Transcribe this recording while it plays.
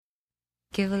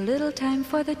Give a little time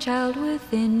for the child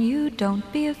within you. Don't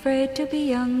be afraid to be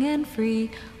young and free.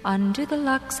 Undo the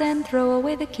locks and throw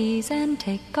away the keys and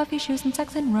take off your shoes and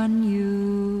socks and run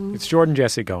you. It's Jordan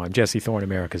Jesse Go. I'm Jesse Thorne,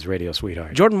 America's radio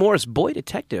sweetheart. Jordan Morris, boy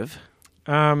detective.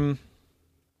 We have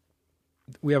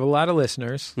a lot of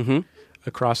listeners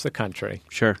across the country.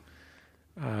 Sure.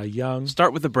 Young.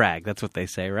 Start with the brag. That's what they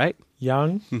say, right?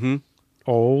 Young.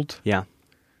 Old. Yeah.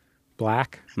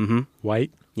 Black.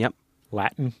 White. Yep.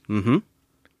 Latin.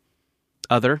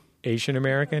 Other. Asian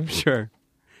American. Sure.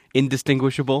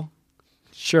 Indistinguishable.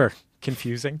 Sure.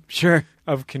 Confusing. Sure.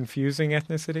 Of confusing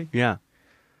ethnicity. Yeah.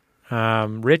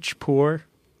 Rich, poor.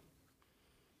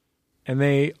 And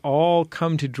they all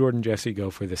come to Jordan Jesse Go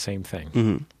for the same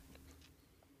thing.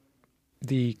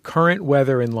 The current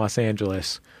weather in Los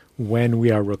Angeles when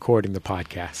we are recording the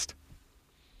podcast.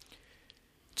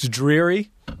 It's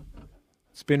dreary.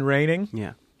 It's been raining.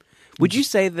 Yeah. Would you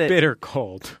say that... Bitter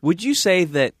cold. Would you say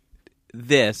that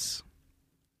this,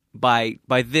 by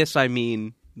this I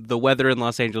mean the weather in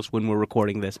Los Angeles when we're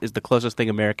recording this, is the closest thing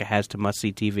America has to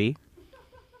must-see TV?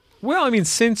 Well, I mean,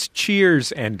 since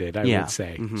Cheers ended, I would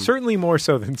say. Certainly more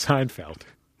so than Seinfeld.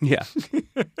 Yeah.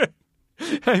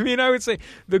 I mean, I would say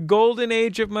the golden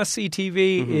age of must-see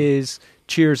TV is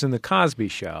Cheers and The Cosby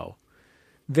Show.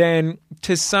 Then,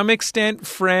 to some extent,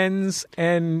 Friends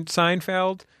and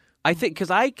Seinfeld. I think, because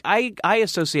I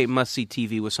associate must-see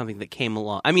TV with something that came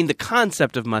along. I mean, the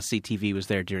concept of must-see TV was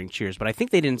there during Cheers, but I think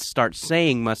they didn't start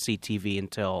saying must-see TV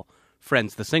until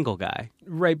Friends, the Single Guy.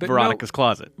 Right, but Veronica's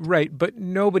Closet. Right, but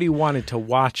nobody wanted to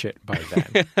watch it by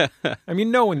then. I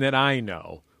mean, no one that I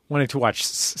know wanted to watch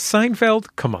Seinfeld.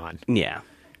 Come on. Yeah.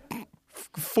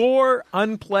 4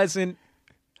 unpleasant,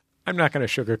 I'm not going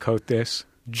to sugarcoat this,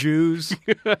 Jews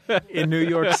in New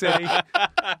York City.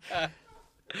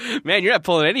 Man, you're not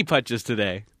pulling any punches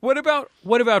today. What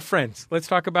about Friends? Let's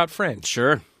talk about Friends.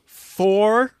 Sure.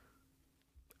 4,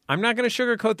 I'm not going to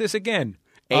sugarcoat this again.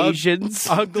 Asians.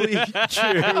 Ugly Jews.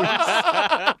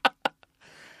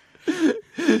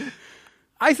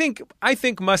 I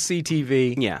think must-see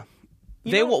TV. Yeah.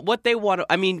 What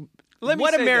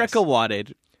America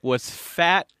wanted was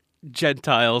fat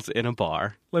Gentiles in a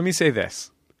bar. Let me say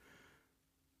this.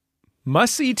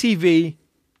 Must-see TV,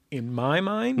 in my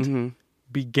mind,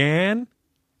 began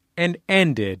and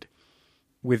ended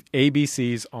with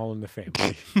ABC's All in the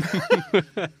Family.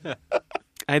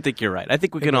 I think you're right. I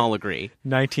think we can all agree.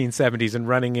 1970s and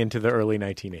running into the early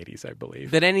 1980s, I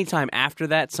believe. That any time after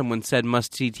that someone said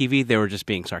must-see TV, they were just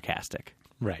being sarcastic.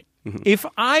 Right. If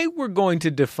I were going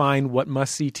to define what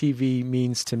must-see TV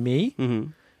means to me,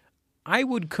 I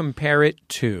would compare it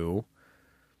to,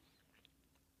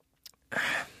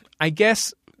 I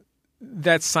guess,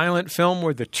 that silent film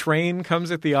where the train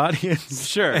comes at the audience.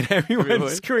 Sure. And everyone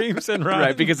screams and runs.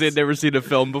 Right, because they'd never seen a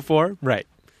film before. Right.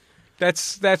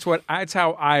 That's what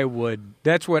I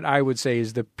would say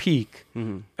is the peak.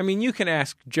 I mean, you can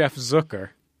ask Jeff Zucker.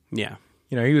 Yeah.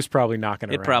 You know, he was probably knocking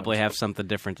around. He'd probably have something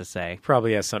different to say.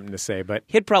 Probably has something to say, but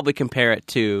he'd probably compare it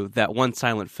to that one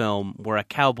silent film where a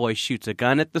cowboy shoots a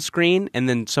gun at the screen and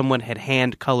then someone had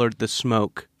hand-colored the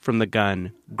smoke from the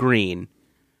gun green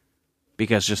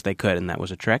because just they could, and that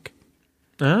was a trick.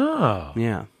 Oh.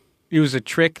 Yeah. It was a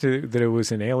trick that it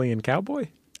was an alien cowboy?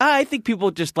 I think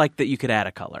people just liked that you could add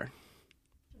a color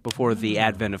before the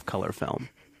advent of color film.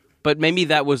 But maybe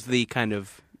that was the kind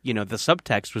of, the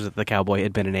subtext was that the cowboy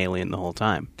had been an alien the whole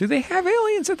time. Do they have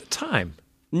aliens at the time?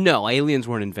 No, aliens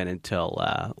weren't invented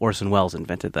until Orson Welles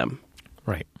invented them.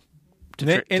 Right. To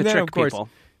trick people.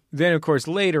 Then, of course,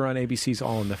 later on ABC's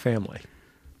All in the Family.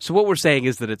 So what we're saying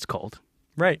is that it's cold.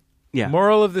 Right. Yeah.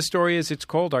 Moral of the story is it's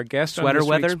cold. Our guest Sweater on this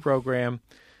weather? week's program,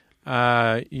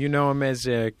 you know him as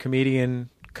a comedian,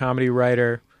 comedy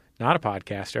writer, not a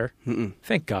podcaster.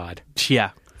 Thank God. Yeah.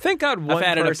 Thank God I've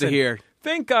had it up to here.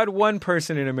 Thank God one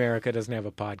person in America doesn't have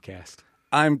a podcast.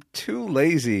 I'm too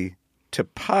lazy to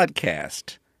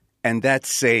podcast, and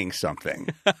that's saying something.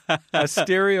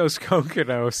 Asterios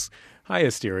Kokkinos. Hi,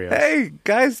 Asterios. Hey,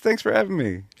 guys, thanks for having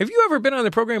me. Have you ever been on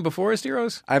the program before,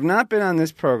 Asterios? I've not been on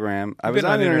this program. I was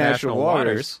on International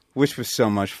Waters, which was so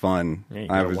much fun. Yeah, you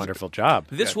did a wonderful job.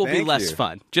 This will be less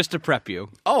fun, just to prep you.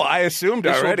 Oh, I assumed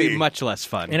already. This will be much less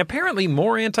fun. And apparently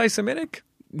more anti-Semitic?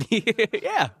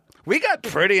 Yeah. We got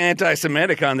pretty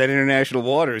anti-Semitic on that International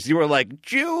Waters. You were like,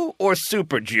 Jew or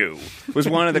super Jew was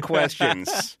one of the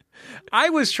questions. I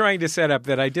was trying to set up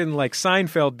that I didn't like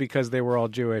Seinfeld because they were all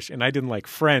Jewish, and I didn't like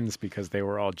Friends because they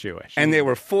were all Jewish. And there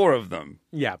were 4 of them.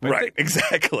 Yeah. Right,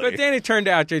 exactly. But then it turned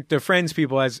out that the Friends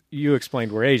people, as you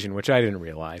explained, were Asian, which I didn't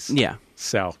realize. Yeah.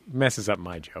 So, messes up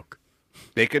my joke.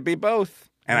 They could be both.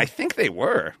 And I think they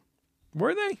were.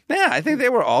 Were they? Yeah, I think they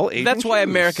were all Asian That's why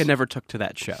Jews. America never took to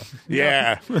that show.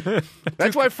 Yeah.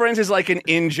 That's why Friends is like an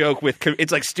in-joke with...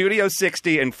 It's like Studio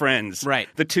 60 and Friends. Right.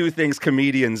 The two things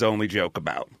comedians only joke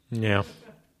about. Yeah.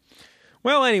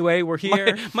 Well, anyway, we're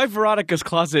here. My Veronica's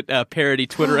Closet parody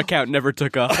Twitter account never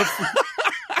took off.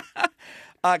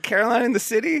 Caroline in the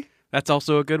City? That's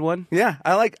also a good one. Yeah.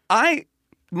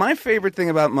 My favorite thing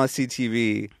about Must See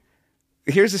TV...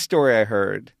 Here's a story I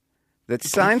heard. That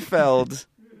Seinfeld...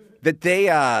 that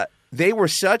they were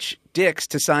such dicks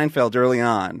to Seinfeld early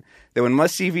on that when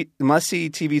Must See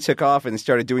TV took off and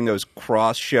started doing those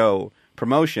cross-show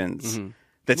promotions,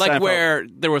 that Like Seinfeld, where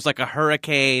there was like a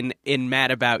hurricane in Mad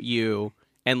About You,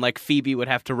 and like Phoebe would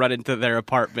have to run into their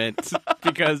apartment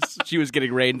because she was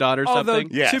getting rained on or Although,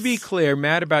 something. Yes. to be clear,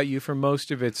 Mad About You for most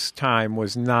of its time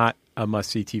was not a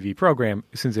must-see TV program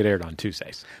since it aired on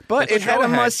Tuesdays. but it had Go a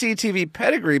ahead. Must See TV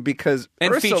pedigree because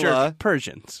And Ursula featured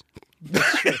Persians.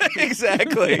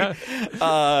 exactly.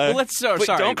 Well, let's But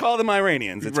sorry. don't call them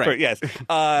Iranians. It's Right. yes.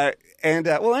 Well,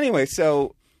 anyway,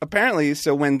 so apparently,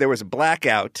 when there was a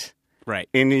blackout Right.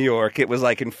 in New York, it was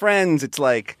like in Friends, it's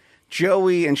like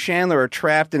Joey and Chandler are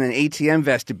trapped in an ATM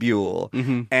vestibule,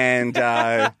 and in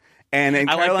I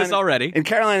like this already. In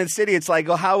Carolina City, it's like,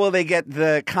 well, how will they get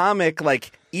the comic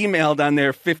like emailed on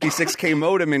their 56K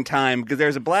modem in time because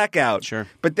there's a blackout? Sure.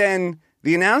 But then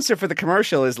the announcer for the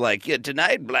commercial is like, yeah,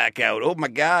 tonight blackout. Oh my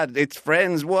God, it's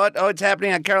Friends. What? Oh, it's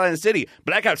happening on Carolina City.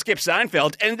 Blackout skips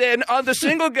Seinfeld, and then on the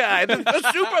single guy, the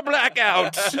super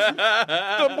blackout,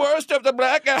 the worst of the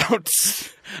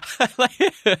blackouts.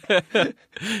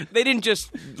 They didn't just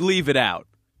leave it out.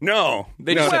 No,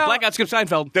 They no. just said Blackout Skip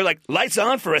Seinfeld. They're like, lights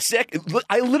on for a sec.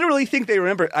 I literally think they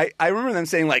remember. I remember them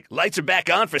saying, like, lights are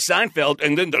back on for Seinfeld,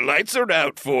 and then the lights are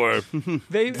out for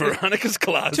Veronica's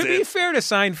Closet. To be fair to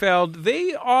Seinfeld,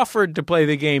 they offered to play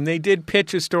the game. They did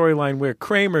pitch a storyline where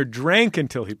Kramer drank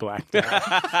until he blacked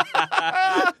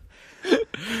out.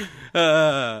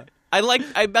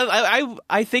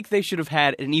 I think they should have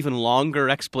had an even longer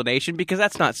explanation because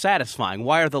that's not satisfying.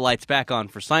 Why are the lights back on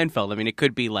for Seinfeld? I mean, it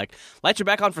could be like, lights are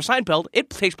back on for Seinfeld. It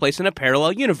takes place in a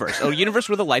parallel universe. A universe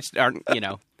where the lights aren't,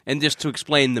 and just to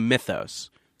explain the mythos.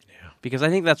 Yeah. Because I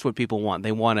think that's what people want.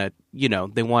 They want to,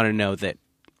 they want to know that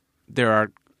there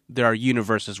are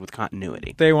universes with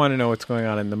continuity. They want to know what's going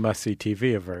on in the must-see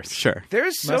TV-averse. Sure.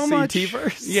 There's so Must-see much.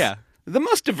 T-verse? Yeah. The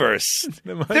Mustiverse.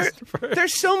 The Mustiverse.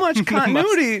 There's so much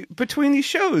continuity between these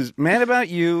shows. Mad About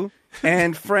You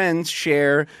and Friends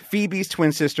share Phoebe's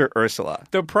twin sister, Ursula.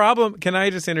 The problem, can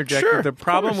I just interject? Sure, The of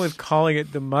problem course. with calling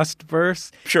it the Mustverse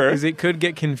Sure. is it could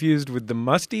get confused with the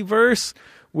Mustyverse,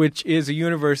 which is a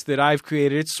universe that I've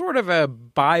created. It's sort of a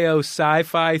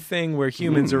bio-sci-fi thing where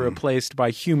humans are replaced by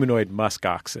humanoid musk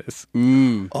oxes.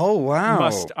 Oh,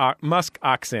 wow. Musk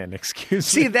oxen, excuse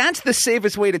See, me. that's the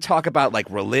safest way to talk about like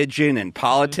religion and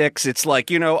politics. It's like,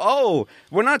 we're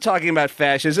not talking about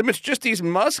fascism. It's just these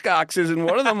musk oxes and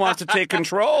one of them wants to take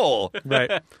control. Right.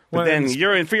 But Well, then it's-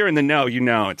 if you're in the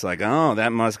know, it's like, oh,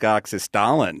 that musk ox is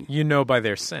Stalin. you know by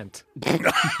their scent.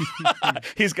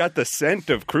 He's got the scent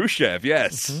of Khrushchev,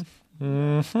 yes.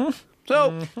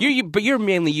 So, But you're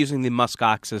mainly using the musk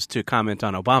oxes to comment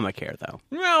on Obamacare, though.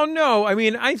 Well, no. I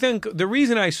mean, I think the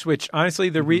reason I switched,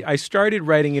 honestly, I started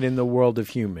writing it in the world of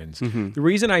humans. The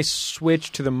reason I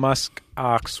switched to the musk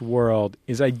ox world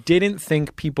is I didn't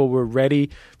think people were ready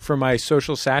for my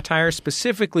social satire,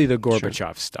 specifically the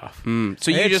Gorbachev stuff. So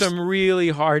I you had just some really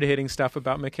hard-hitting stuff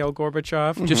about Mikhail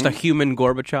Gorbachev. just a human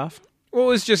Gorbachev? Well, it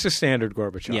was just a standard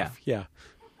Gorbachev. Yeah.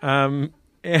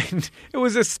 And it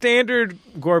was a standard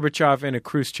Gorbachev and a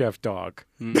Khrushchev dog.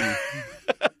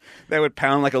 that would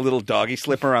pound like a little doggy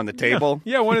slipper on the table.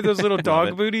 Yeah, one of those little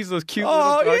dog booties, those cute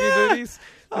Oh, little doggy yeah. booties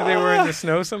that they wear in the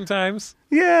snow sometimes.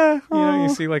 Yeah. You know, you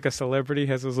see like a celebrity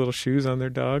has those little shoes on their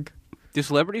dog. Do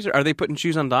celebrities, are they putting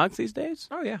shoes on dogs these days?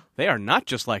 Oh, yeah. They are not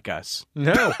just like us.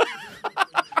 No.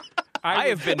 I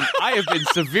have been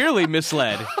severely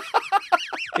misled.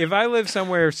 If I lived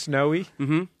somewhere snowy,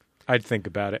 I'd think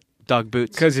about it Dog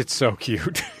boots. because it's so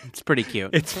cute. It's pretty cute.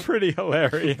 It's pretty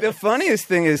hilarious. The funniest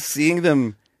thing is seeing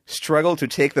them struggle to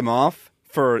take them off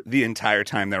for the entire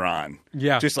time they're on.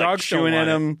 Yeah, Just like dogs don't chewing at want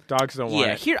it. them. Dogs don't want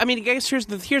Yeah, it. I guess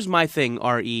here's my thing,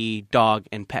 re dog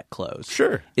and pet clothes.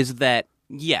 Sure. Is that,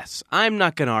 yes, I'm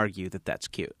not going to argue that that's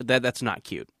cute. That's not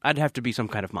cute. I'd have to be some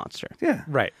kind of monster. Yeah.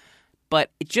 Right. But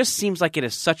it just seems like it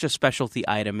is such a specialty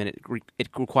item and it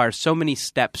requires so many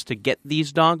steps to get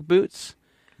these dog boots.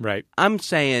 Right. I'm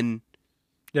saying,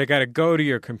 You got to go to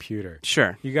your computer.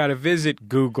 sure. You got to visit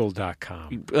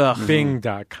google.com, Ugh.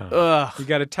 bing.com. Ugh. You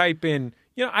got to type in,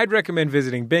 I'd recommend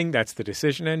visiting Bing. That's the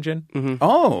decision engine.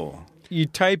 Oh. you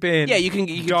type in Yeah, you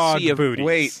can dog see a- booties.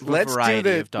 Wait, let's do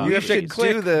variety of the. dog You You have have to to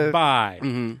click do the.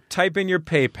 buy. Type in your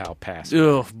PayPal password.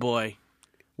 Oh boy.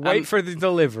 Wait for the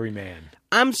delivery man.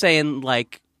 I'm saying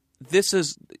like this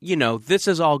is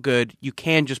all good. You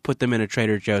can just put them in a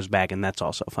Trader Joe's bag, and that's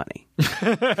also funny.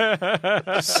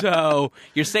 So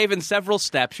you're saving several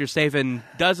steps. You're saving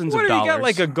dozens What of if dollars. you got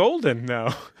like a golden though?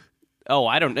 Oh,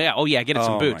 I don't. Yeah. Oh, yeah. Get it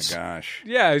some Oh boots. my gosh.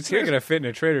 Yeah, it's not going to fit in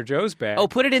a Trader Joe's bag. Oh,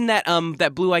 put it in that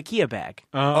blue IKEA bag.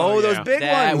 Oh, those yeah. big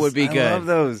That ones. would be I good. love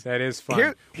those. That is fun.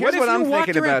 Here's what if I'm you walked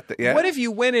thinking around- about. Yeah. What if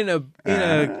you went in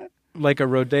a like a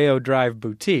Rodeo Drive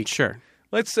boutique? Sure.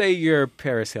 Let's say you're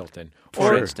Paris Hilton,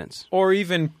 For or, instance. or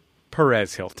even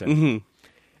Perez Hilton, Mm-hmm.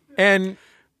 and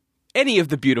Any of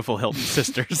the beautiful Hilton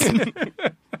sisters.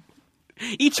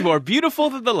 Each more beautiful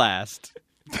than the last.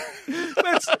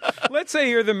 let's say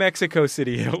you're the Mexico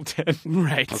City Hilton.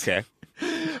 Right. Okay.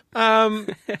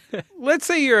 Let's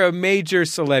say you're a major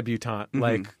celebutante,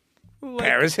 like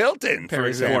Paris Hilton, for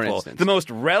Paris Hilton. For example, instance. the most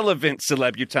relevant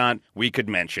celebutante we could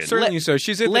mention. certainly so.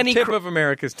 She's at Lenny the tip Kra- of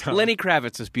America's tongue. Lenny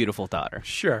Kravitz's beautiful daughter.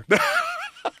 Sure.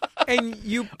 And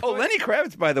you Oh, Lenny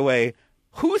Kravitz, by the way,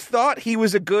 who thought he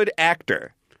was a good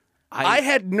actor? I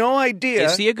had no idea.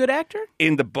 Is he a good actor?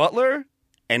 In The Butler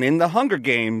and in The Hunger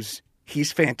Games,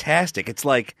 he's fantastic. It's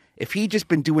like if he'd just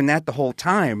been doing that the whole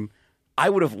time, I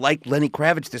would have liked Lenny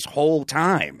Kravitz this whole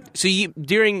time. So you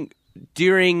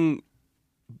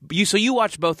you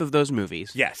watched both of those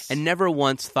movies, Yes. and never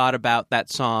once thought about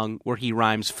that song where he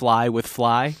rhymes "fly" with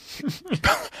 "fly."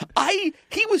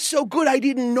 He was so good, I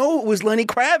didn't know it was Lenny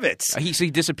Kravitz. He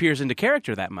disappears into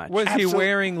character that much. was he Absolute-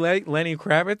 wearing Lenny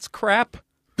Kravitz crap?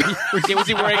 Was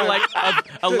he wearing like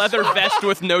a leather vest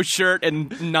with no shirt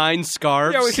and 9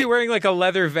 scarves? Yeah, was he wearing like a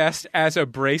leather vest as a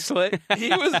bracelet?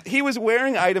 He was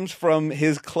wearing items from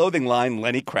his clothing line,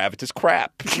 Lenny Kravitz's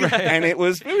Crap, and it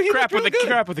was crap with really a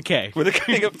crap with a K. with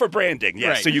a for branding. Yeah,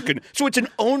 Right. so it's an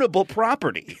ownable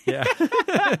property. Yeah.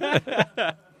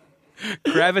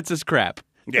 Kravitz's crap.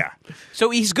 Yeah, So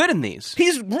he's good in these.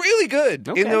 he's really good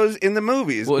Okay. in the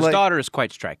movies. Well, his Like- daughter is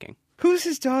quite striking. Who's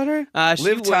his daughter? She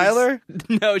Liv was- Tyler.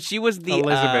 No, she was the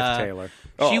Elizabeth Taylor.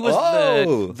 She was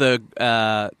Oh.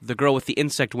 the girl with the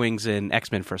insect wings in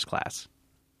X-Men First Class.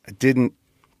 I didn't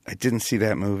see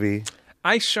that movie.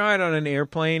 I saw it on an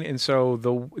airplane, and so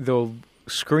the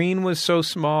screen was so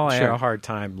small, I had Sure. a hard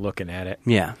time looking at it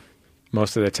Yeah.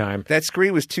 most of the time. That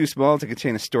screen was too small to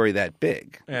contain a story that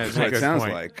big. Yeah, That's that's a what it good sounds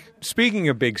point. like. Speaking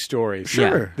of big stories,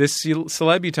 Sure. this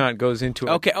celebutante goes into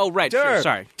Okay. Oh, right. Sure. Dirk,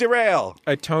 Sorry. derail.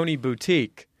 a Tony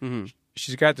boutique. Mm-hmm.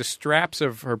 She's got the straps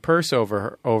of her purse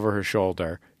over her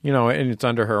shoulder, and it's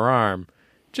under her arm,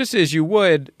 just as in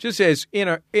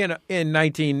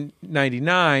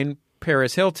 1999,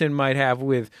 Paris Hilton might have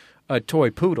with a toy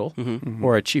poodle Mm-hmm.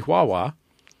 or a Chihuahua.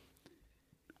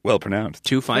 Well pronounced.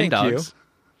 2 fine Thank dogs.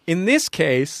 you. In this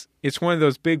case, it's one of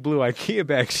those big blue IKEA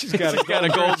bags. She's got a Got a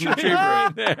golden retriever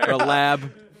in there. or a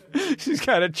lab. She's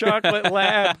got a chocolate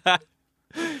lab.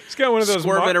 She's got one of those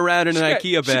Squirming around in an she's got-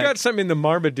 IKEA She bag. got something in the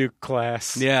Marmaduke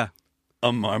class. Yeah.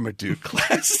 A Marmaduke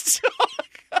class dog.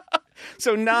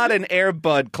 So not an Air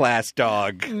Bud class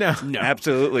dog. No.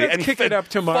 Absolutely. Let's kick it up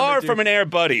to far Marmaduke. from an Air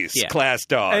Buddies Yeah. class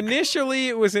dog. Initially,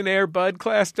 it was an Air Bud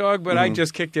class dog, but I Mm-hmm.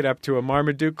 just kicked it up to a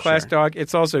Marmaduke class dog.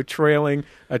 It's also trailing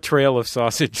a trail of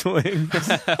sausage links.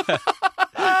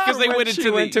 Because they When went she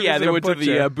into went to the visit they a went to the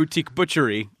butcher. boutique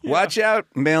butchery. Watch out,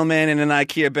 mailman in an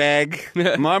IKEA bag.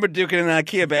 Marmaduke in an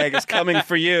IKEA bag is coming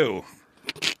for you.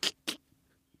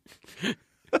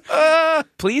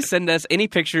 Please send us any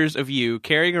pictures of you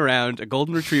carrying around a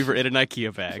golden retriever in an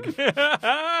IKEA bag.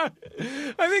 I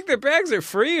think the bags are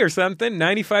free or something,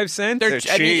 95 cents. They're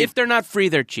I mean, cheap. if they're not free,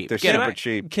 they're cheap. They're Get 'em. super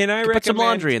cheap. Can I Put recommend some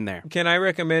laundry in there. Can I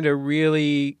recommend a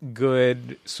really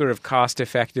good, sort of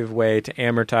cost-effective way to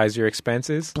amortize your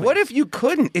expenses? What if you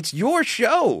couldn't? It's your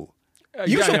show.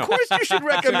 Yeah, I know. Of course you should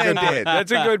recommend it.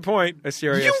 That's a good point,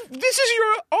 Asterios. This is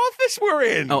your office we're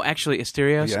in. Oh, actually,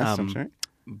 Asterios, yes, I'm sorry.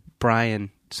 Brian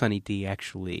Sunny D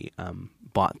actually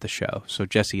bought the show, so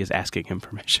Jesse is asking him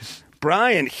permission.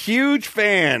 Brian, huge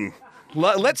fan.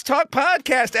 Let's talk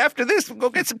podcast after this. We'll go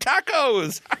get some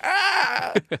tacos.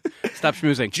 Stop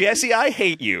schmoozing. Jesse, I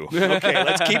hate you. Okay,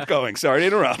 let's keep going. Sorry to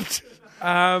interrupt.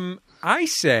 I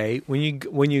say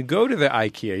when you go to the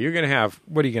IKEA, you're going to have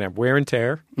what are you going to have? Wear and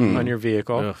tear on your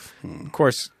vehicle. Of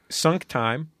course, sunk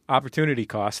time, opportunity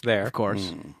cost there. Of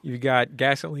course. You got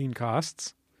gasoline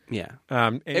costs. Yeah.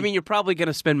 And- I mean, you're probably going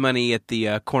to spend money at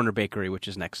the Corner Bakery, which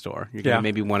is next door. You're going to Yeah.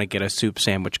 maybe want to get a soup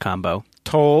sandwich combo.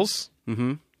 tolls.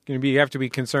 Mm-hmm. You have to be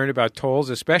concerned about tolls,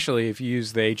 especially if you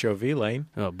use the HOV lane.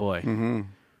 Oh, boy.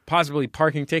 Possibly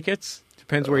parking tickets.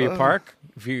 Depends where you park.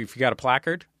 If you got a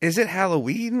placard. Is it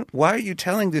Halloween? Why are you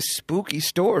telling this spooky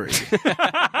story?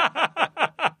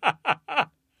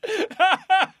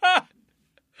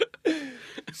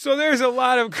 So there's a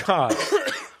lot of costs.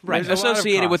 Right, There's a lot of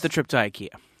associated with costs. the trip to IKEA.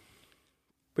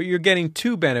 But you're getting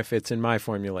two benefits in my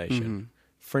formulation.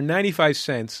 For 95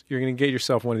 cents, you're going to get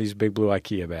yourself one of these big blue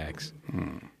IKEA bags.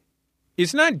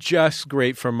 It's not just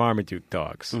great for Marmaduke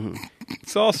dogs.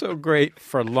 It's also great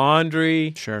for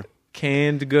laundry, Sure.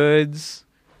 canned goods,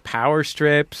 power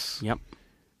strips. Yep.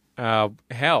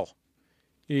 Hell,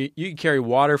 you can carry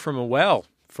water from a well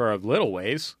for a little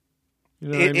ways. You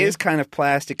know what I It mean? is kind of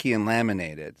plasticky and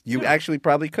laminated. You actually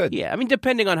probably could. Yeah, I mean,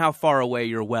 depending on how far away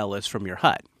your well is from your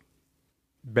hut.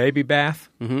 Baby bath.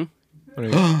 Mhm.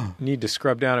 When you need to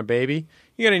scrub down a baby.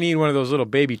 You're going to need one of those little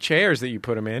baby chairs that you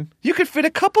put them in. You could fit a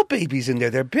couple babies in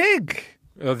there. They're big.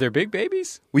 Oh, they're big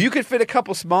babies? Well, you could fit a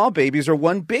couple small babies or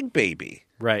one big baby.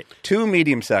 Right. 2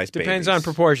 medium-sized babies. Depends on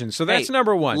proportions. So that's Hey,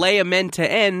 number one. Lay them end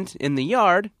to end in the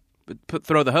yard, but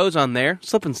throw the hose on there,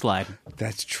 slip and slide.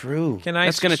 That's true. Can I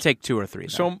That's going to take 2 or 3. Though.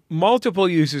 So multiple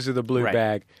uses of the blue Right.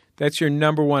 bag. That's your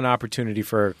number one opportunity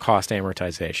for cost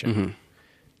amortization.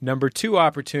 Number 2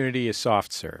 opportunity is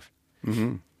soft serve.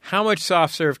 How much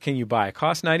soft serve can you buy? It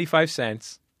costs 95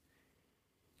 cents.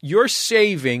 You're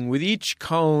saving with each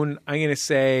cone, I'm going to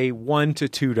say $1 to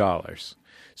 $2.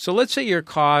 So let's say your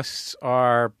costs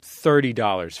are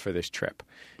 $30 for this trip,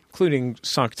 including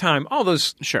sunk time, all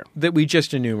those Sure. that we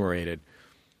just enumerated.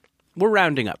 We're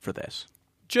rounding up for this.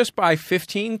 Just buy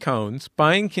 15 cones,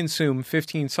 buy and consume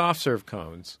 15 soft serve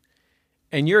cones,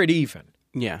 and you're at even.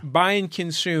 Yeah. Buy and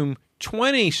consume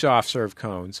 20 soft serve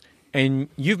cones, and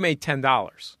you've made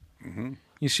 $10.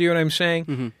 You see what I'm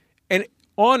saying? And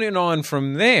on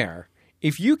from there,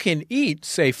 if you can eat,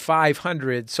 say,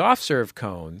 500 soft serve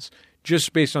cones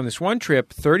just based on this one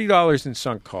trip, $30 in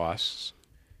sunk costs,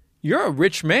 you're a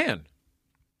rich man.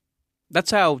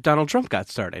 That's how Donald Trump got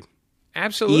started.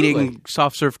 Absolutely. Eating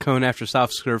soft serve cone after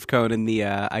soft serve cone in the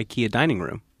IKEA dining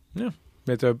room. Yeah,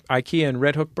 at the IKEA in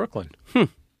Red Hook, Brooklyn. It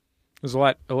was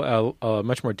a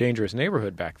much more dangerous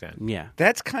neighborhood back then. Yeah.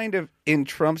 That's kind of in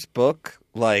Trump's book,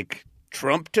 like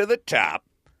Trump to the top.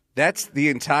 That's the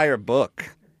entire book.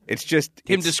 It's just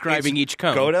Him describing each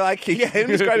cone. Go to IKEA. Yeah, him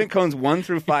describing cones 1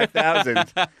 through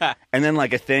 5,000, and then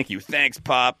like a thank you. Thanks,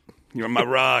 Pop. You're my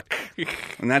rock.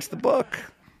 And that's the book.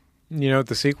 You know what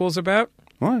the sequel's about?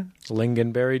 What?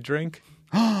 Lingonberry drink.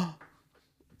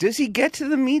 Does he get to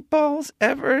the meatballs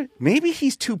ever? Maybe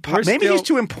he's too. We're Maybe still- he's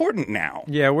too important now.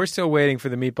 Yeah, we're still waiting for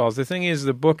the meatballs. The thing is,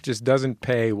 the book just doesn't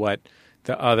pay what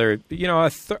the other,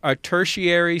 a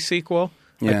tertiary sequel,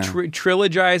 Yeah.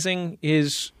 trilogizing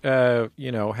his,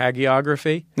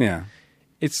 hagiography. Yeah.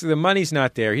 It's the money's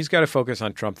not there. He's got to focus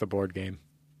on Trump the board game.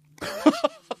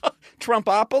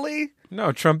 Trumpopoly?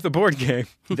 No, Trump the board game.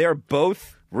 They're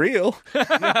both real.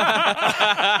 I'm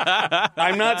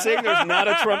not saying there's not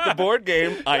a Trump the board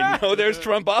game. I know there's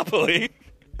Trumpopoly.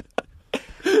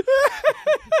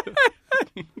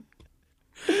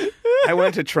 I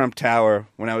went to Trump Tower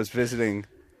when I was visiting.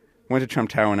 Went to Trump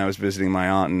Tower when I was visiting my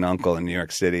aunt and uncle in New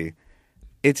York City.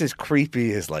 It's as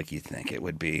creepy as like you think it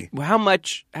would be. Well,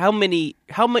 how many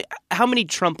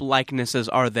Trump likenesses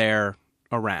are there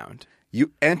around?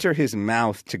 You enter his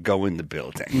mouth to go in the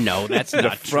building. No, that's The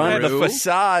not front, true. the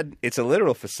facade, it's a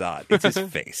literal facade. It's his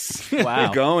face. Wow.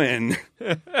 You go in,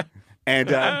 and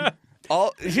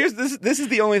this is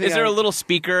the only thing. Is there a little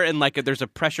speaker and there's a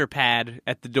pressure pad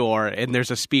at the door and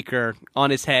there's a speaker on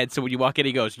his head so when you walk in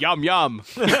he goes yum yum.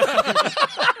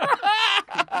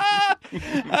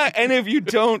 And if you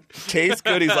don't taste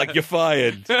good, he's like, "You're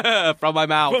fired." From my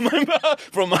mouth.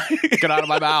 From my Get out of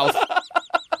my mouth.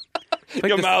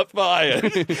 your mouth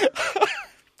fired.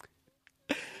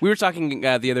 We were talking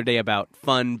the other day about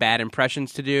fun bad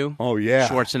impressions to do. Oh yeah,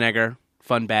 Schwarzenegger,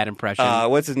 fun bad impression.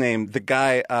 what's his name? The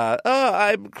guy.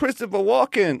 I'm Christopher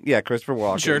Walken. Yeah, Christopher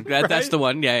Walken. Sure, that's the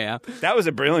one. Yeah. That was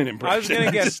a brilliant I impression. was going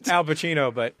to guess Al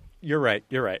Pacino, but you're right.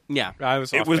 Yeah. I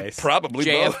was It off was base. probably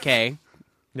both. JFK.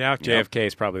 Now JFK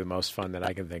is probably the most fun that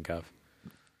I can think of.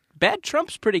 Bad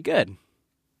Trump's pretty good.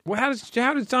 Well, how does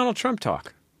Donald Trump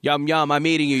talk? Yum yum, I'm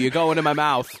eating you. You're going in my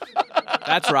mouth.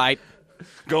 That's right.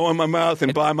 Go in my mouth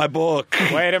and buy my book.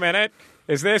 Wait a minute.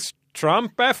 Is this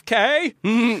Trump FK?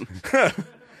 There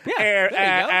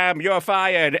you go. You're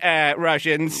fired,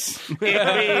 Russians.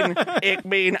 Ich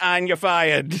mean, and you're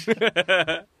fired.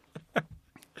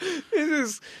 This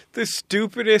is the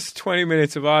stupidest 20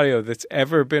 minutes of audio that's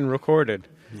ever been recorded.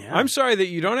 Yeah. I'm sorry that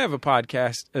you don't have a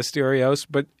podcast, Asterios,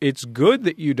 but it's good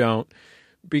that you don't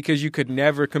because you could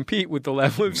never compete with the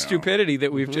level of stupidity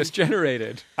that we've just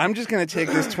generated. I'm just going to take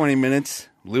this 20 minutes,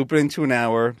 loop it into an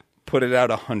hour, put it out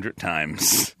 100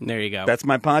 times. There you go. That's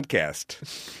my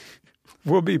podcast.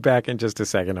 We'll be back in just a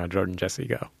second on Jordan Jesse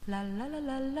Go.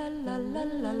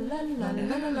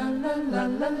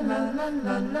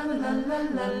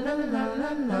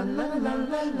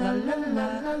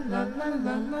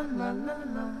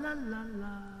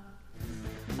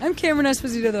 I'm Cameron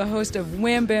Esposito, the host of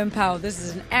Wham Bam Pow. This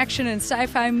is an action and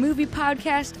sci-fi movie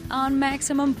podcast on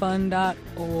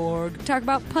MaximumFun.org. We talk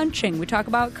about punching. We talk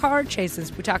about car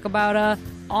chases. We talk about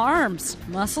arms,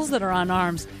 muscles that are on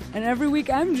arms. And every week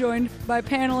I'm joined by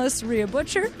panelists Rhea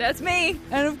Butcher. That's me.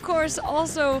 And of course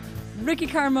also Ricky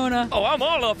Carmona. Oh, I'm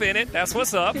all up in it. That's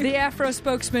what's up. The Afro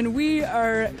spokesman. We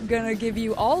are going to give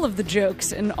you all of the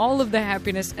jokes and all of the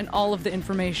happiness and all of the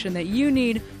information that you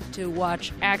need to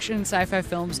watch action and sci-fi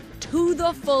films to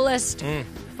the fullest.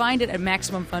 Find it at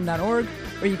MaximumFun.org,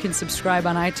 or you can subscribe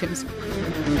on iTunes.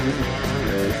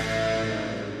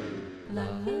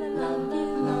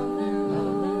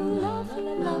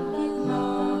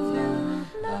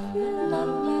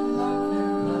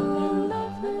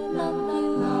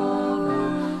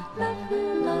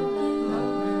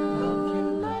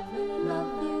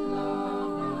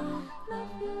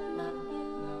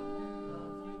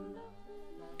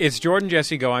 It's Jordan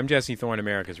Jesse Go. I'm Jesse Thorne,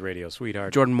 America's radio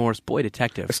sweetheart. Jordan Morris, boy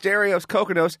detective. Asterios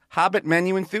Kokonos, Hobbit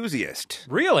menu enthusiast.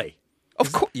 Really?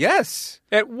 Of course, yes.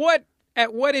 At what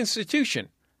institution?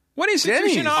 What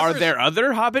institution Denny's. offers... Are there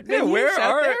other Hobbit menus where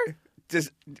out are? there?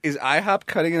 Is IHOP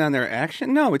cutting in on their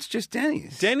action? No, it's just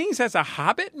Denny's. Denny's has a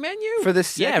Hobbit menu? For the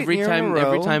second year in a row.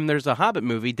 Every time there's a Hobbit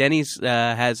movie, Denny's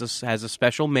has a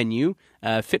special menu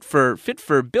fit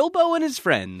for Bilbo and his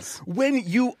friends. When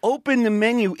you open the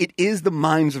menu, it is the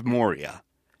Mines of Moria.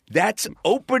 That's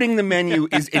opening the menu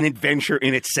is an adventure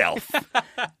in itself.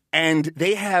 And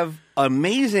they have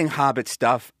amazing Hobbit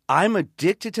stuff. I'm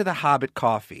addicted to the Hobbit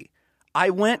coffee.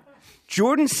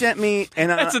 Jordan sent me, and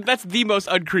That's the most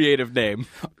uncreative name.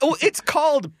 it's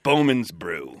called Bowman's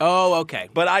Brew. Oh, okay.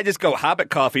 But I just go, Hobbit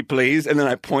coffee, please, and then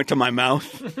I point to my mouth.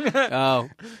 Oh,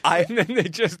 And then they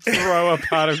just throw a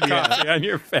pot of coffee on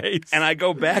your face. And I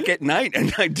go back at night,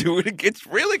 and I do it. It's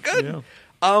really good.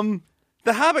 Yeah.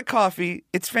 The Hobbit coffee,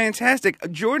 it's fantastic.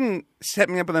 Jordan set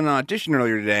me up with an audition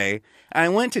earlier today, and I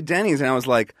went to Denny's, and I was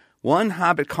like, one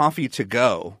Hobbit coffee to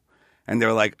go. And they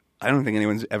were like, I don't think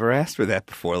anyone's ever asked for that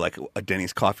before, like a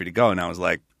Denny's coffee to go. And I was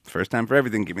like, first time for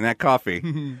everything, give me that coffee.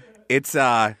 It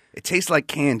tastes like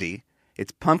candy.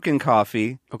 It's pumpkin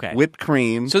coffee, Okay. whipped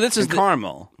cream, So this is and the-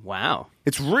 caramel. wow.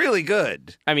 It's really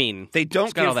good. I mean, They don't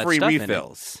it's got all give that free stuff in it.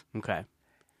 refills. Okay.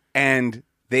 And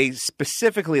they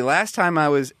specifically, last time I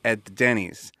was at the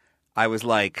Denny's, I was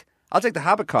like, I'll take the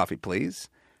Hobbit coffee, please.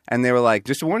 And they were like,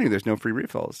 just to warn you, there's no free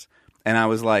refills. And I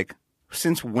was like,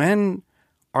 since when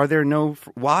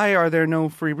why are there no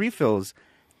free refills?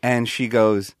 And she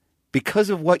goes, because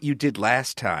of what you did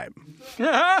last time.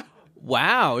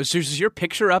 Wow. Is your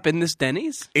picture up in this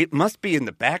Denny's? It must be in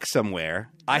the back somewhere.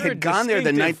 I You're a had gone there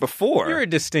the distinctive- night before. You're a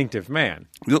distinctive man.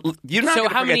 You're not going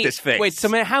to forget this face. Wait,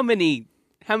 so how many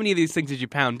of these things did you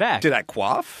pound back? Did I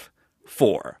quaff?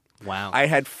 4. Wow. I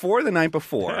had 4 the night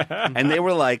before, and they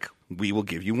were like, "We will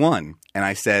give you 1." And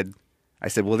I said,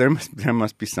 "Well, there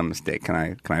must be some mistake. Can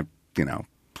I,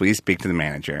 please speak to the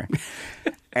manager?"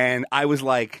 And I was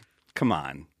like, "Come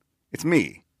on, it's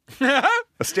me,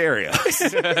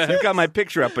 Asterios. You've got my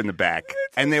picture up in the back."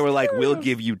 And they were like, "We'll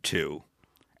give you 2."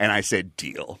 And I said,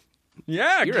 "Deal."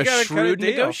 Yeah, You're you a gotta cut shrewd deal.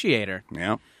 negotiator.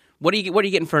 Yeah. What are you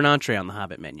getting for an entree on the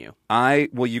Hobbit menu?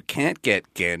 You can't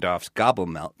get Gandalf's Gobble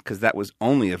Melt because that was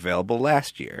only available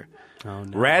last year. Oh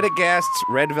no. Radagast's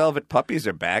Red Velvet Puppies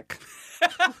are back.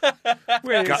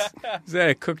 Wait, is that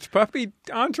a cooked puppy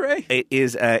entree? It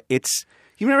is.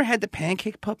 You never had the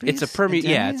pancake puppies? It's a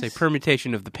Denny's? it's a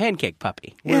permutation of the pancake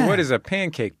puppy. Wait, Yeah. what is a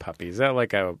pancake puppy? Is that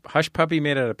like a hush puppy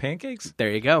made out of pancakes?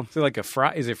 There you go. Is it like a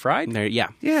fry? Is it fried? There, yeah.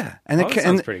 Yeah, and, Oh, that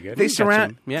sounds pretty good. They You got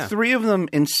surround some- yeah. 3 of them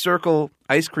encircle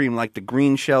ice cream like the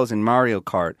green shells in Mario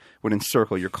Kart would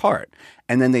encircle your cart,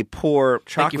 and then they pour Thank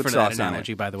chocolate you for sauce that on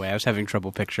analogy, by the way. I was having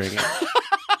trouble picturing it.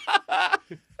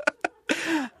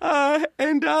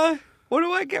 it. What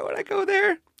do I get when I go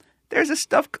there? There's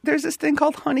this thing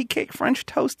called honey cake French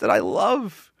toast that I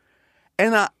love,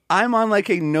 and I'm on like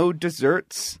a no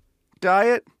desserts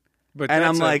diet. But And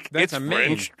that's I'm like, that's it's a main.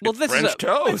 French. Well, It's this French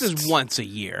toast. is once a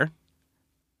year.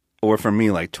 Or for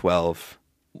me, like 12.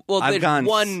 Well, I've there's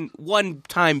gone- one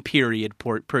time period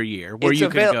per year where It's you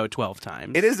can avail- go 12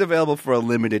 times. It is available for a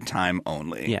limited time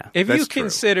only. Yeah. If That's you true.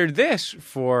 considered this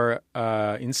for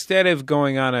instead of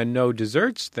going on a no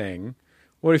desserts thing,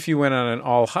 What if you went on an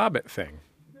all Hobbit thing?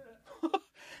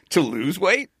 To lose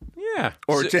weight? Yeah.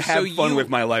 Or to have fun you- with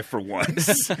my life for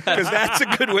once? Because that's a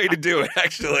good way to do it,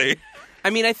 actually. I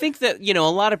mean, I think that, a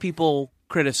lot of people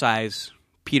criticize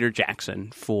Peter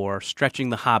Jackson for stretching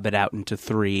The Hobbit out into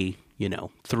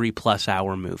 3+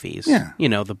 hour movies. Yeah.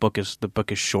 The book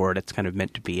is short. It's kind of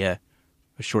meant to be a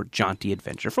short, jaunty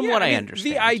adventure, from what I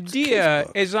understand. The idea,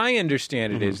 as I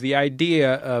understand it, is the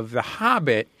idea of The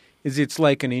Hobbit is it's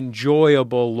like an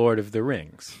enjoyable Lord of the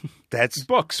Rings, That's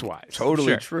books-wise.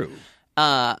 totally Sure. true.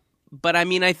 But I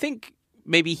mean, I think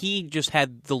maybe he just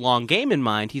had the long game in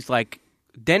mind. He's like,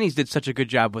 Denny's did such a good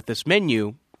job with this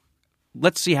menu.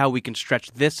 Let's see how we can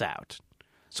stretch this out.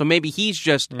 So maybe he's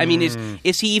just. I mean,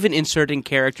 is he even inserting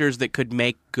characters that could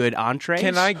make good entrees?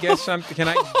 Can I guess something? Can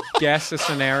I guess a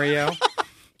scenario?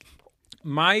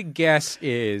 My guess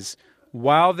is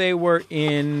while they were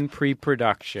in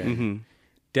pre-production,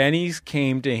 Denny's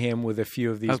came to him with a few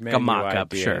of these menu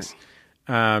mock-up, ideas.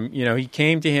 He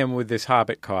came to him with this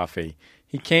Hobbit coffee.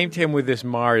 He came to him with this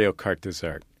Mario Kart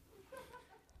dessert.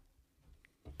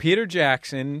 Peter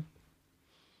Jackson,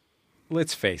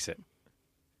 let's face it,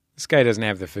 this guy doesn't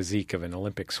have the physique of an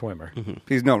Olympic swimmer.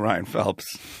 He's no Ryan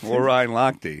Phelps or Ryan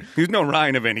Lochte. He's no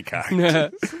Ryan of any kind.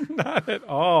 Not at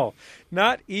all.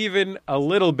 Not even a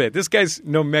little bit. This guy's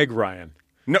no Meg Ryan.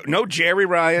 No Jerry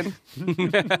Ryan.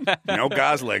 No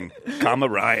Gosling,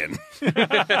 Ryan.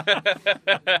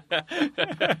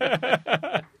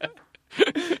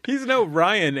 He's no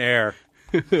Ryanair.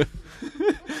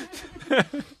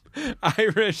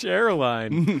 Irish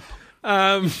airline.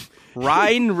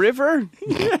 Rhine River?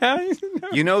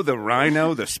 You know the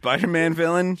Rhino, the Spider-Man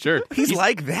villain? Sure. He's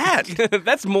like that.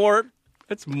 That's more.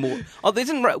 Oh, what's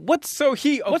What's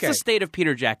the state of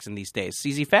Peter Jackson these days?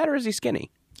 Is he fat or is he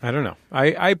skinny? I don't know.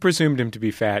 I presumed him to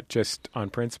be fat just on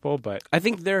principle, but I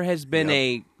think there has been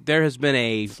a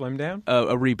slim down.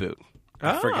 a reboot.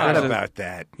 I forgot about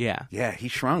that. Yeah. Yeah, he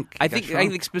shrunk. I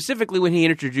think specifically when he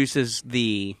introduces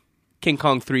the King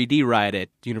Kong 3D ride at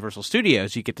Universal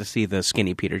Studios, you get to see the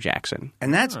skinny Peter Jackson.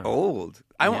 And that's old.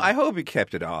 I hope he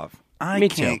kept it off. Me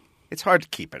too. It's hard to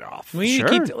keep it off. We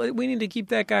need to keep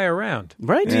that guy around.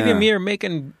 Right. We need him here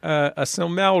making a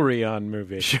Silmarillion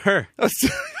movie. Sure.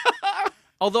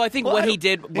 Although I think what he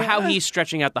did, how he's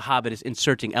stretching out The Hobbit is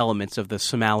inserting elements of the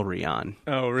Silmarillion.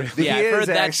 Oh, really? Yeah, He I've heard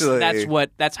is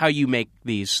that's how you make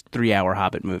these 3-hour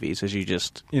Hobbit movies. Is you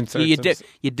just Insert you some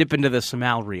dip into the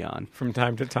Silmarillion. From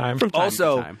time to time.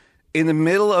 Also, time. in the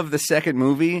middle of the second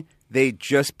movie, they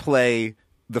just play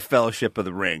The Fellowship of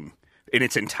the Ring in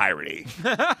its entirety.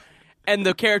 And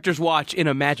the characters watch in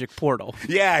a magic portal.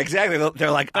 Yeah, exactly. They're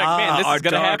like, man, this our is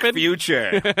gonna dark happen?"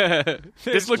 future.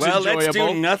 This looks Well, enjoyable. let's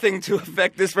do nothing to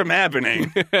affect this from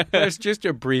happening. There's just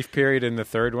a brief period in the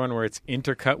third one where it's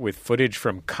intercut with footage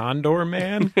from Condor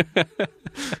Man.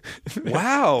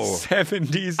 Wow.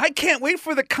 70s. I can't wait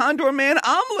for the Condor Man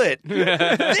omelet.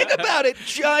 Think about it.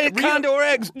 Giant condor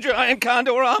eggs, giant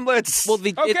condor omelets. Well,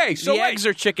 the wait. eggs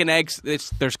are chicken eggs.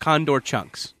 There's condor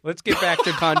chunks. Let's get back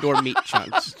to Condor meat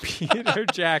chunks. Peter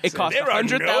Jackson. It costs there are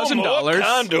no more $100,000.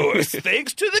 condors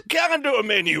thanks to the condor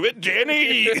menu at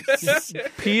Denny's.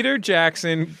 Peter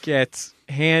Jackson gets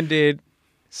handed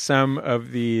some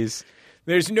of these.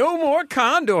 There's no more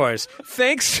condors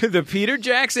thanks to the Peter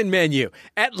Jackson menu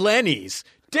at Lenny's.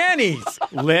 Denny's.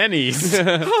 Lenny's.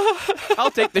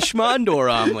 I'll take the Schmondor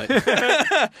omelet.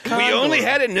 We only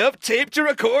had enough tape to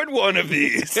record one of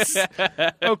these.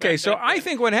 Okay, so I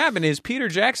think what happened is Peter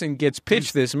Jackson gets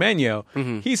pitched this menu.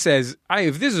 He says,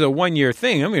 if this is a 1-year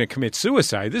thing, I'm going to commit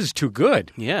suicide. This is too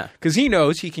good. Yeah. Because he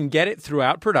knows he can get it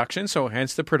throughout production, so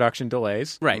hence the production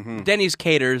delays. Right. Denny's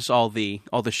caters all the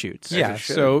shoots. Yeah,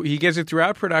 so he gets it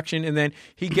throughout production, and then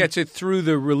he gets it through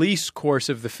the release course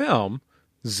of the film.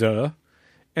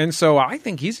 And so I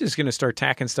think he's just going to start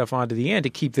tacking stuff onto the end to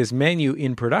keep this menu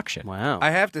in production. Wow.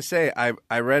 I have to say,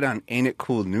 I read on Ain't It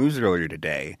Cool News earlier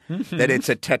today that it's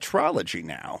a tetralogy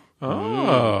now.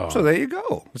 Oh. So there you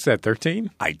go. What's that,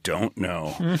 13? I don't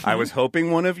know. I was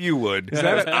hoping one of you would.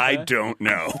 I don't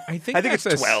know. I think it's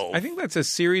 12. I think that's a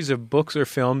series of books or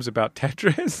films about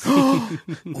Tetris.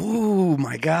 Ooh,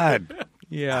 my God.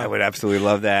 Yeah. I would absolutely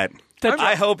love that.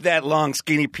 I hope that long,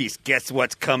 skinny piece gets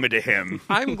what's coming to him.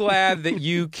 I'm glad that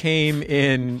you came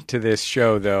into this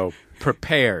show, though,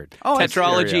 prepared. Oh,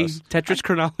 tetralogy, Cheerios. Tetris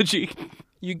chronology.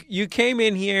 You came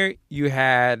in here, you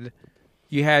had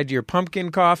your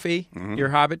pumpkin coffee, your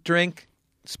Hobbit drink,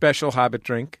 special Hobbit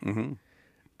drink.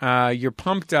 You're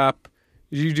pumped up.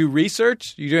 Did you do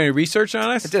research? You do any research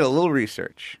on us? I did a little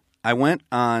research. I went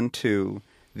on to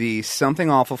the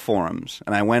Something Awful forums,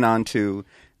 and I went on to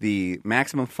the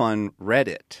Maximum Fun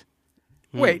Reddit,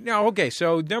 Wait, no, okay.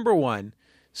 So number one,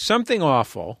 Something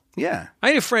Awful. Yeah. I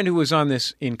had a friend who was on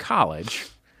this in college.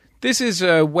 This is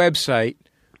a website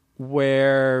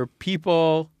where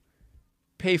people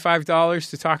pay $5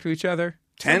 to talk to each other.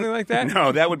 Something like that?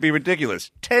 No, that would be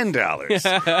ridiculous. $10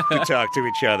 to talk to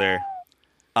each other.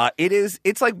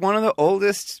 It's like one of the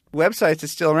oldest websites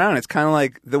that's still around. It's kind of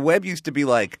like the web used to be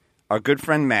like our good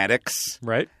friend Maddox,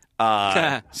 Right?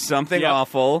 Something Yep.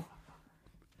 Awful.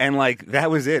 And like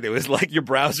that was it. It was like your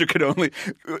browser could only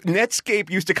Netscape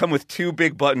used to come with 2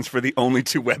 big buttons for the only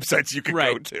 2 websites you could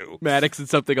go to. Maddox and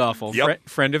Something Awful. Yep.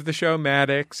 Friend of the show,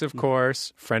 Maddox, of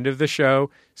course. Friend of the show,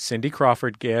 Cindy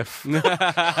Crawford GIF.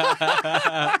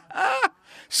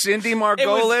 Cindy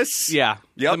Margolis. Yeah.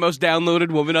 Yep. The most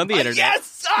downloaded woman on the internet.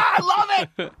 Yes! I love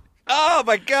it. Oh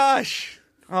my gosh.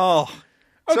 Oh.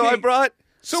 So Okay. I brought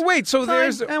So wait, so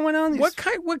there's I went on these.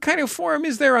 what kind of forum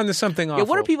is there on the Something Awful? Yeah,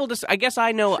 what are people just? I guess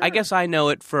I know. I guess I know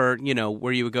it for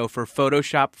where you would go for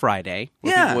Photoshop Friday,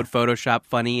 where Yeah. people would Photoshop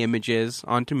funny images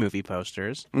onto movie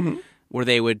posters, where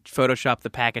they would Photoshop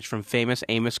the package from Famous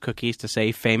Amos cookies to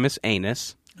say Famous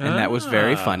Anus, and that was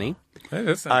very funny.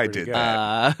 That's not I pretty did good.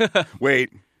 that.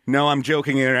 Wait. No, I'm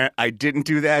joking, Internet. I didn't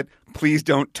do that. Please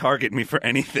don't target me for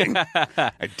anything.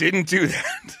 I didn't do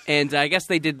that. And I guess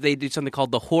they did something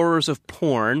called the Horrors of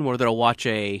Porn, where they'll watch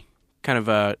a kind of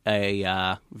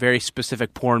a very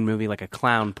specific porn movie, like a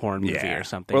clown porn movie or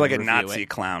something, Or like a and review Nazi it.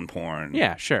 clown porn.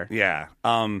 Yeah, sure. Yeah.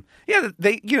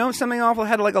 They Something Awful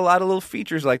had like a lot of little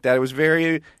features like that. It was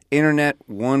very Internet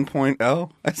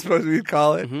 1.0, I suppose we'd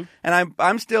call it. And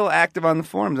I'm still active on the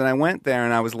forums, and I went there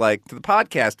and I was like, to the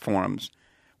podcast forums,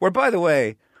 where, by the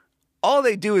way, all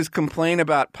they do is complain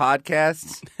about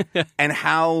podcasts and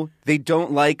how they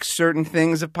don't like certain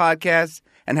things of podcasts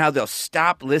and how they'll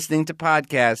stop listening to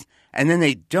podcasts and then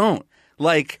they don't.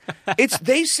 Like,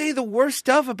 they say the worst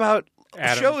stuff about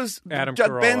shows. Adam Doug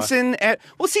Carolla. Benson.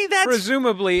 Well, see, that's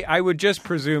Presumably, I would just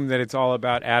presume that it's all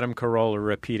about Adam Carolla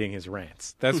repeating his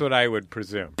rants. That's what I would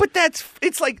presume. But that's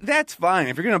fine.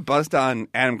 If you're gonna bust on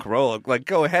Adam Carolla, like,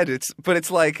 go ahead. It's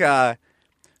like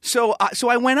so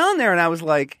I went on there and I was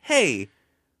like, hey,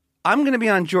 I'm gonna be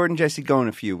on Jordan Jesse Go in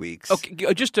a few weeks. Okay,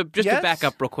 just to Yes? back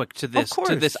up real quick to this course.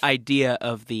 idea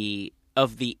of the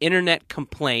internet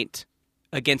complaint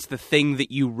against the thing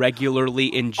that you regularly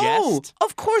ingest. Oh,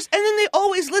 of course. And then they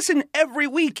always listen every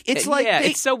week. It's like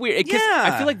it's so weird. 'Cause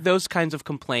I feel like those kinds of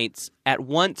complaints at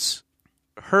once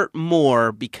hurt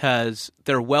more because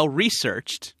they're well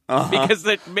researched. Because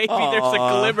that maybe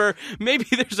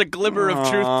there's a glimmer of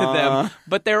truth to them,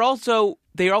 but they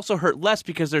also hurt less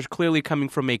because they're clearly coming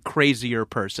from a crazier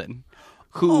person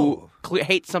who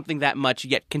hates something that much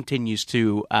yet continues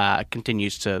to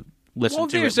listen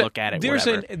to it, look at it,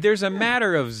 whatever. There's a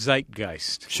matter of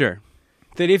zeitgeist. Sure.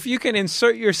 That if you can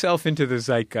insert yourself into the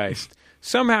zeitgeist,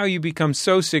 somehow you become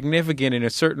so significant in a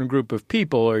certain group of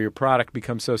people, or your product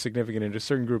becomes so significant in a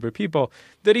certain group of people,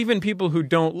 that even people who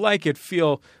don't like it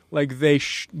feel like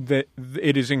that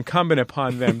it is incumbent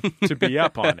upon them to be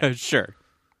up on it. Sure.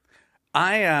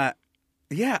 I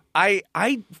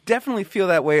definitely feel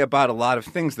that way about a lot of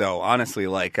things, though. Honestly,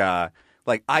 like I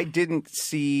didn't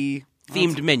see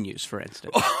Themed menus, for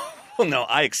instance. Well, no,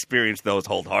 I experienced those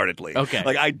wholeheartedly. Okay.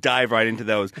 Like, I dive right into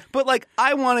those. But, like,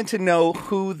 I wanted to know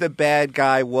who the bad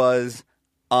guy was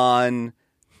on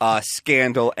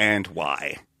Scandal and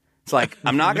why. It's like,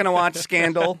 I'm not going to watch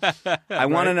Scandal. I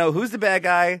want to know who's the bad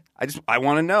guy. I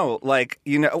want to know. Like,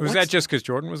 Was that just because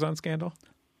Jordan was on Scandal?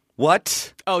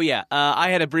 What? Oh, yeah.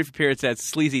 I had a brief appearance as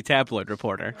Sleazy Tabloid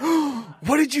Reporter.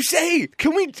 What did you say?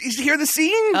 Can we hear the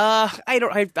scene?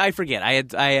 I forget.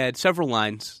 I had several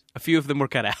lines. A few of them were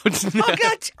cut out. Oh,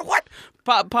 God. What?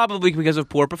 Probably because of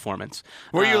poor performance.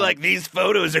 Were you like, these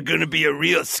photos are going to be a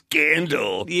real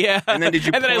scandal? Yeah. And then did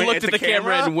you And then I point looked at the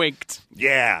camera and winked.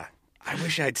 Yeah. I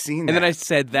wish I'd seen that. And then I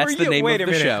said, that's the name of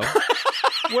the show.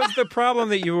 Was the problem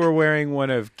that you were wearing one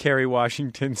of Kerry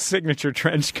Washington's signature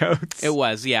trench coats? It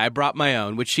was, yeah. I brought my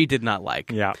own, which she did not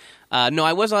like. Yeah. No,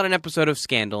 I was on an episode of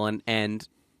Scandal, and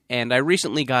I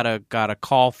recently got a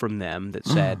call from them that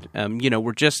said,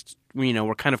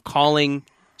 we're kind of calling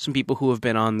some people who have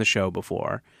been on the show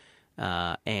before,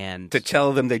 and to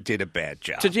tell them they did a bad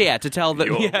job. to tell them,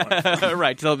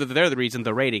 right, to tell them that they're the reason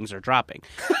the ratings are dropping.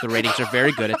 The ratings are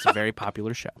very good. It's a very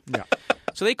popular show. Yeah.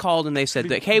 So they called and they said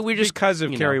that, hey, we're just because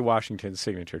of Kerry Washington's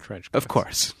signature trench coats. of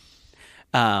course,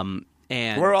 and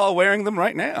We're all wearing them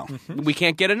right now. we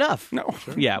can't get enough. No.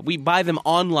 Yeah, we buy them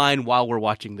online while we're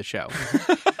watching the show.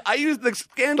 I use the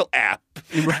Scandal app.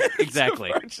 Right,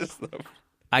 exactly. To purchase them.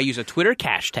 I use a Twitter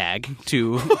hashtag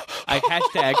I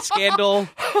hashtag Scandal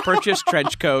purchase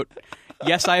trench coat,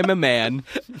 Yes, I am a man.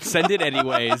 Send it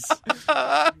anyways.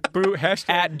 Boo, hashtag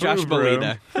At Josh boo broom.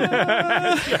 Molina.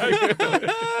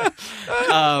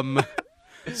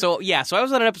 So I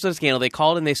was on an episode of Scandal. They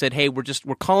called and they said, "Hey, we're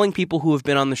calling people who have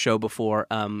been on the show before.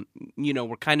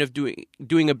 We're kind of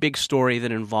doing a big story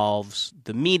that involves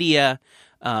the media.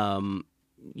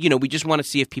 We just want to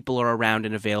see if people are around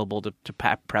and available to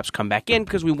perhaps come back in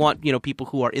because we want people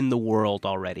who are in the world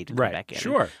already to come back in.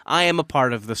 Sure. I am a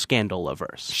part of the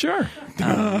Scandal-averse. Sure.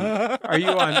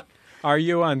 Are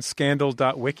you on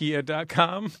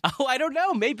scandal.wikia.com? Oh, I don't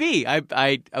know. Maybe.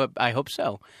 I hope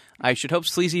so. I should hope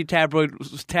sleazy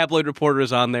tabloid reporter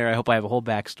is on there. I hope I have a whole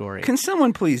backstory. Can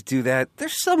someone please do that?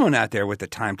 There's someone out there with the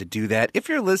time to do that. If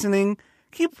you're listening,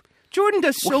 Jordan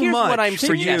does so here's much what I'm for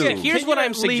suggesting. you. Here's what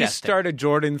I'm At least suggesting. start a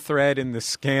Jordan thread in the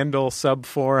Scandal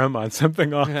sub-forum on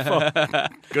something awful.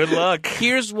 Good luck.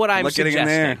 Here's what I'm Look at it in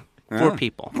suggesting there. for Oh.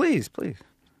 people. Please.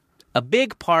 A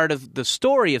big part of the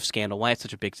story of Scandal, why it's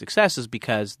such a big success, is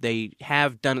because they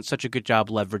have done such a good job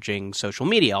leveraging social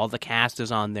media. All the cast is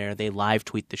on there. They live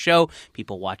tweet the show.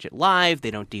 People watch it live.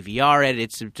 They don't DVR it.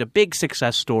 It's a big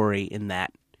success story in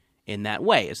that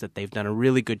way, is that they've done a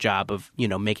really good job of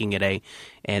making it an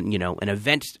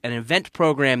event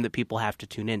program that people have to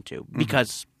tune into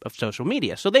because of social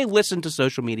media. So they listen to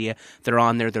social media. They're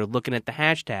on there. They're looking at the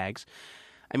hashtags.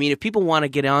 I mean, if people want to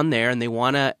get on there and they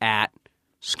want to at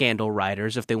Scandal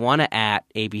writers, if they want to at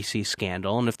ABC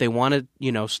Scandal, and if they want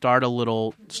to start a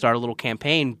little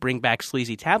campaign, bring back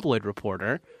sleazy tabloid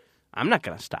reporter, I'm not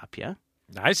going to stop you.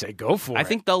 I say go for it. I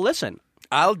think they'll listen.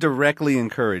 I'll directly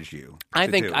encourage you. I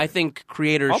think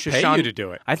creator I'll pay Shoshonda you to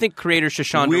do it. I think creator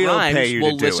Shoshonda We'll Rhimes pay you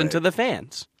will to do listen it. to the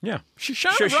fans. Yeah.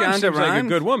 Shoshonda Shoshonda Rhimes seems like a Rhimes?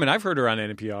 good woman. I've heard her on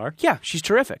NPR. Yeah, she's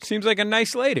terrific. Seems like a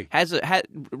nice lady.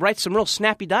 Writes some real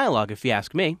snappy dialogue, if you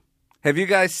ask me. Have you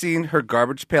guys seen her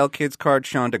Garbage Pail Kids card,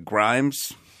 Shonda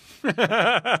Grimes?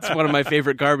 It's one of my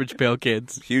favorite Garbage Pail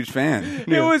Kids. Huge fan.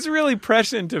 It was really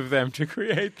prescient of them to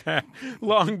create that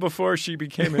long before she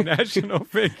became a national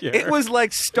figure. It was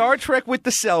like Star Trek with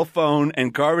the cell phone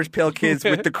and Garbage Pail Kids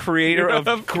with the creator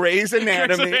of Grey's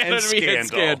Anatomy, and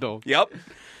Scandal. Yep.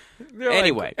 They're like,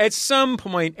 Anyway. at some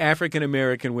point, African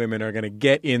American women are going to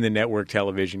get in the network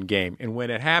television game, and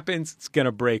when it happens, it's going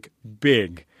to break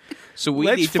big. So we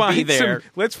need to be there.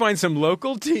 Let's find some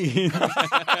local teams.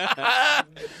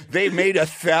 They made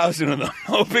 1,000 of them,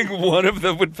 hoping one of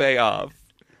them would pay off.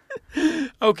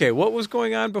 Okay, what was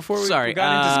going on before we Sorry,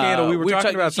 got into Scandal? We were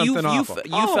talking about something you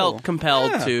awful. felt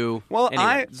compelled yeah. to. Well,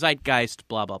 anyway, Zeitgeist,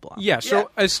 blah blah blah. Yeah, so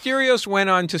Asterios went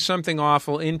on to something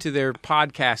awful into their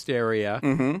podcast area.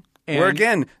 Mm-hmm. Where,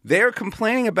 again, they're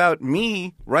complaining about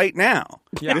me right now.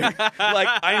 Yeah. Like,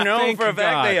 I know Thank for a fact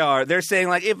God. they are. They're saying,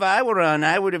 like, if I were on,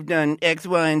 I would have done X,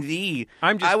 Y, and Z.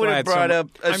 I'm just I would have glad brought some- up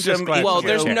I'm just some... glad Well, some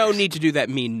there's jokes. no need to do that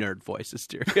mean nerd voice,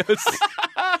 Asterios.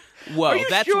 Whoa, you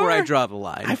that's sure? where I draw the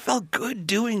line. I felt good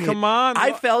doing it. Come on.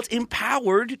 I felt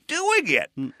empowered doing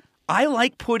it. I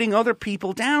like putting other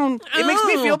people down. It makes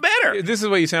me feel better. This is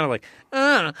what you sounded like.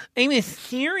 I'm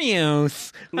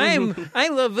Asterios. I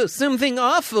love something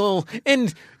awful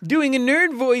and doing a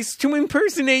nerd voice to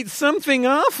impersonate something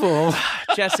awful.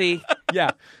 Jesse, Yeah.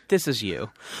 this is you.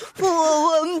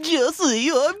 Oh, I'm Jesse.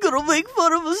 I'm gonna make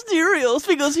fun of Asterios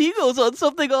because he goes on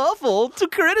something awful to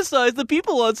criticize the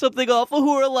people on something awful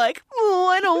who are like, oh,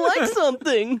 I don't like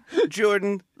something.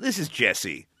 Jordan, this is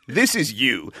Jesse. This is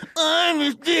you. I'm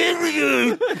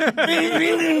Asterios.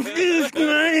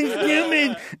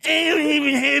 I don't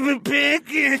even have a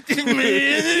podcast in my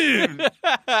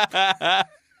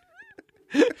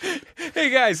Hey,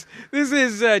 guys, this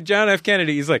is John F.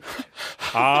 Kennedy. He's like,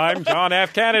 I'm John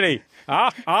F. Kennedy.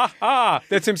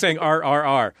 That's him saying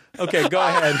R. Okay, go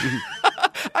ahead.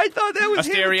 I thought that was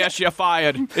him. Asterios, you're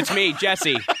fired. It's me,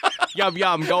 Jesse. Yum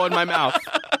yum, go in my mouth.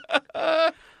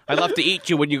 I love to eat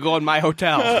you when you go in my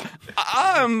hotel.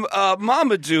 I'm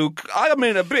Mama Duke. I'm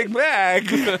in a big bag.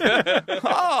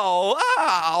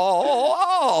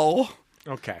 Oh.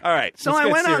 Okay. All right. So Let's I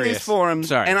get went on these serious. forums,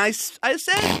 Sorry. and I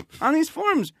said on these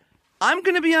forums, I'm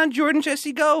going to be on Jordan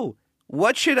Jesse Go.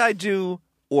 What should I do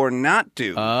or not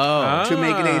do to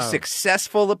make it a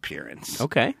successful appearance?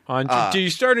 Okay. Do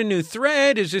you start a new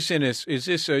thread? Is this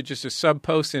just a sub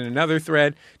post in another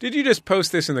thread? Did you just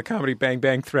post this in the Comedy Bang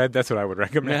Bang thread? That's what I would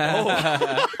recommend.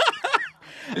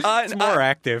 It's more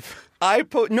active.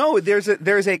 No, there's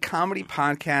a comedy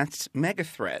podcast mega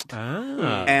thread,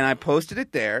 and I posted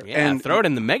it there. Yeah, and throw it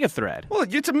in the mega thread. Well,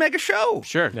 it's a mega show.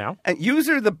 Sure. Now, And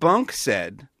user the bunk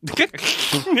said,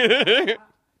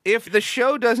 if the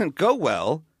show doesn't go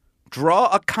well, draw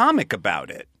a comic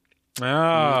about it.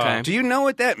 oh, Okay. Do you know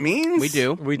what that means? We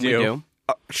do. We do.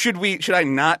 Should I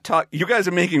not talk? You guys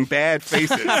are making bad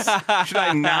faces. Should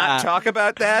I not talk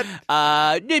about that?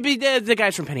 The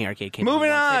guys from Penny Arcade came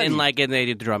Moving on. on. And they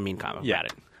did the Drum Mean comic about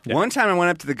it. Yeah. One time I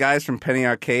went up to the guys from Penny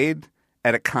Arcade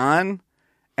at a con,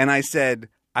 and I said,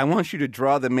 I want you to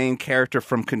draw the main character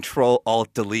from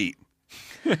Control-Alt-Delete.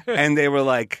 And they were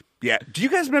like, yeah. Do you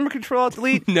guys remember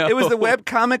Control-Alt-Delete? No. It was the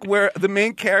webcomic where the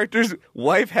main character's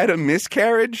wife had a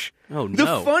miscarriage. Oh, The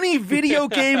no. funny video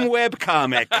game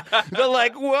webcomic. They're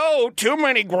like, whoa, too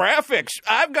many graphics.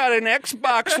 I've got an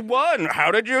Xbox One. How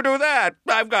did you do that?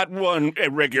 I've got one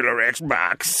regular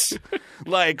Xbox.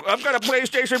 Like, I've got a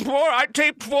PlayStation 4. I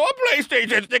taped 4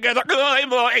 PlayStations together.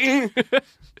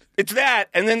 It's that,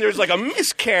 and then there's like a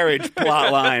miscarriage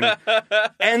plot line.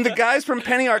 And the guys from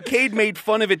Penny Arcade made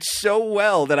fun of it so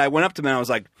well that I went up to them and I was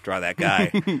like, draw that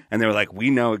guy. And they were like, we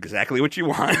know exactly what you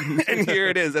want. And here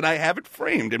it is. And I have it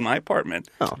framed in my apartment.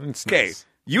 That's Okay. nice.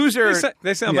 User.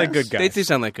 They sound like Yes. good guys. They do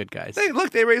sound like good guys. Hey,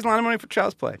 look, they raised a lot of money for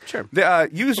Child's Play. Sure. The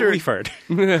user. We've heard.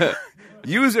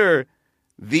 User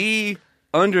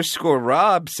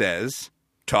 _Rob says,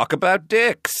 talk about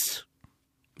dicks.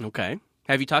 Okay.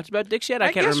 Have you talked about dicks yet?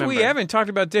 I can't guess remember. we haven't talked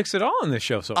about dicks at all on this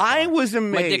show so far. I was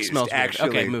amazed. My dick smells weird. actually.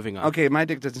 Okay, moving on. Okay, my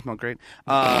dick doesn't smell great.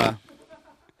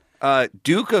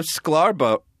 Duke of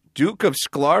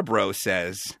Scarborough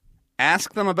says,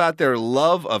 ask them about their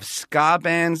love of ska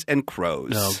bands and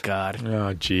crows. Oh, God.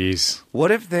 Oh, jeez.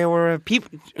 What if they were a...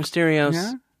 People, Asterios,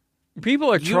 Yeah?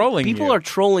 People are trolling People you. are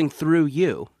trolling through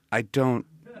you. I don't...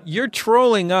 You're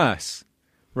trolling us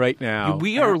right now.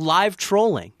 We are live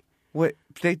trolling. What?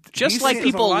 Just these like things-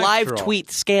 people live live troll.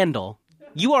 tweet Scandal.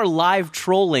 You are live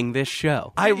trolling this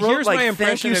show. I wrote Here's like, my thank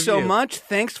impression you of so you. much.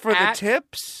 Thanks for the At-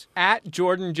 tips. At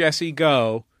Jordan Jesse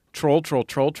Go. Troll.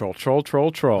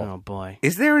 Oh, boy.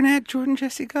 Is there an at Jordan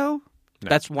Jesse Go?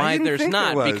 That's why didn't there's think not,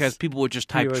 there was. because people would just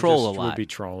type People troll just a lot. would be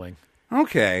trolling.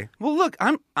 Okay. Well, look,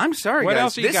 I'm sorry, What guys.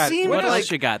 else you this got? seemed What like,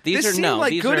 else you got? These this are- seemed no,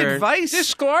 like these good are- advice. This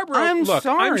Scarborough. I'm look,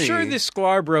 sorry. I'm sure this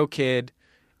Scarborough kid.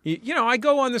 You know, I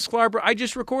go on the Scarborough. I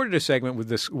just recorded a segment with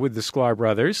the Sklar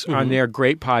brothers on their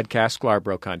great podcast,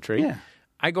 Scarborough Country. Yeah.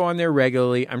 I go on there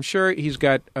regularly. I'm sure he's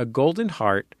got a golden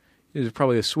heart. He's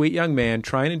probably a sweet young man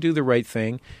trying to do the right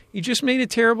thing. He just made a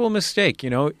terrible mistake. You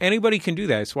know, anybody can do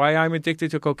that. It's why I'm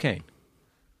addicted to cocaine.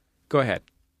 Go ahead.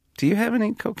 Do you have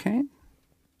any cocaine,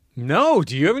 No.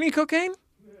 Do you have any cocaine?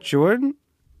 Jordan?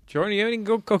 Jordan, you have any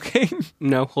cocaine?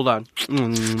 No, hold on.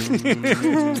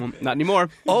 Not anymore.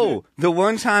 Oh, the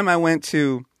one time I went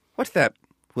to what's that?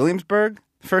 Williamsburg.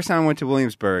 The first time I went to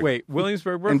Williamsburg. Wait,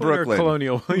 Williamsburg, Brooklyn, Brooklyn. or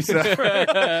Colonial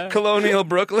Williamsburg? Colonial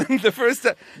Brooklyn. The first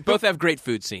time. Both have great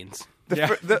food scenes.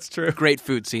 Yeah, that's true. Great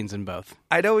food scenes in both.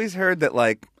 I'd always heard that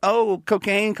like, oh,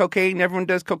 cocaine, everyone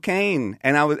does cocaine.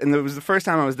 And it was the first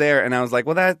time I was there and I was like,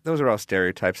 well, those are all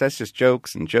stereotypes. That's just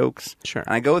jokes and jokes. Sure.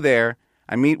 And I go there,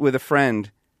 I meet with a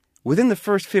friend. Within the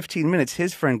first 15 minutes,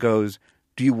 his friend goes,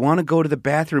 do you want to go to the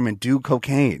bathroom and do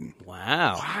cocaine?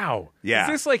 Wow. Wow. Yeah. Is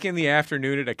this like in the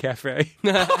afternoon at a cafe?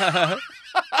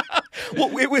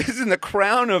 Well, it was in the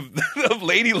crown of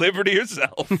Lady Liberty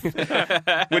herself,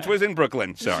 which was in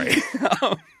Brooklyn. Sorry.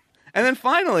 And then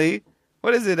finally,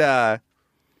 what is it?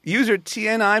 User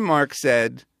TNI Mark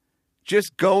said,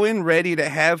 just go in ready to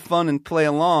have fun and play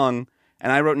along.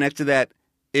 And I wrote next to that,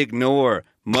 ignore,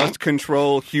 must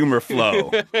control humor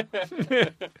flow.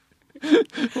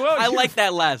 I like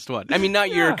that last one. I mean, not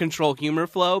your control humor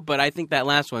flow, but I think that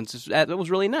last one that was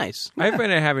really nice. I've been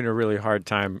having a really hard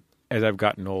time as I've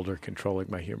gotten older controlling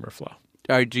my humor flow.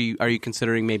 Are you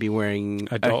considering maybe wearing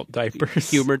Adult diapers.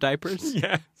 humor diapers?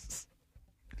 Yes.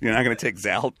 You're not going to take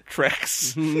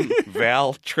Zaltrex?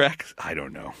 Valtrex? I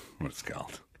don't know what it's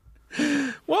called.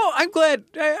 Well, I'm glad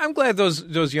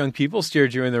those young people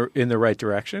steered you in the right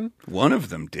direction. One of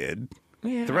them did.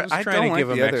 Yeah, The re- I was I trying don't to like give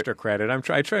the them other- extra credit.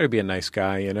 I try to be a nice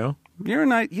guy, you know. You're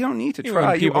not. You don't need to Even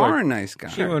try. when You people are a nice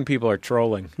guy. Even when people are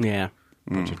trolling, Yeah.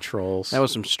 bunch of trolls. That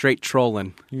was some straight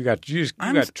trolling. You got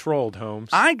trolled, Holmes.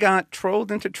 I got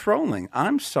trolled into trolling.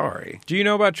 I'm sorry. Do you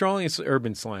know about trolling? It's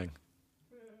urban slang.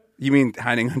 You mean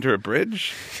hiding under a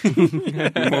bridge? For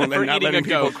For eating a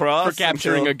goat. For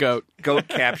capturing a goat. Goat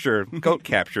capture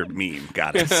meme.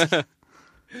 Got it.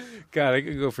 God, I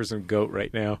could go for some goat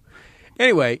right now.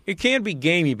 Anyway, it can be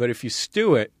gamey, but if you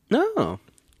stew it, No.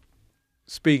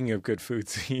 speaking of good food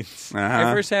scenes, Uh-huh.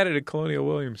 I first had it at Colonial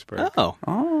Williamsburg. Oh.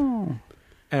 Oh.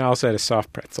 And I also had a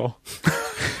soft pretzel,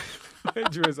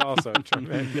 which was also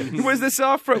tremendous. Was the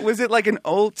soft was it like an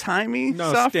old timey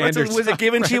No, soft standard pretzel? Was it soft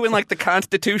given to you in like the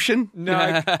Constitution? No,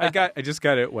 I just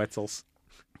got it at Wetzel's.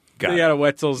 Got They got a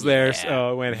Wetzel's there, so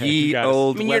I went ahead and Ye got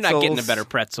old I mean, you're not getting a Wetzels. better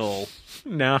pretzel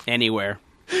No. anywhere.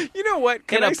 You know what?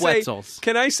 Hit up Wetzel's.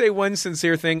 Can I say one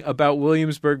sincere thing about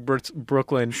Williamsburg,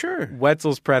 Brooklyn? Sure.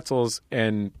 Wetzel's Pretzels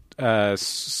and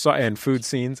food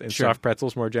scenes and soft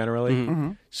pretzels more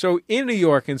generally. So in New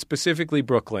York and specifically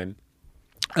Brooklyn,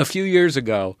 a few years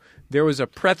ago, there was a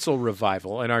pretzel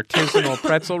revival, an artisanal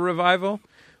pretzel revival,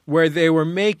 where there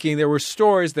were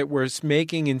stores that were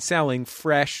making and selling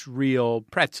fresh, real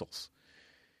pretzels.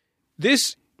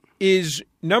 This is,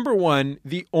 number one,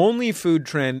 the only food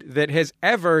trend that has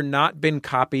ever not been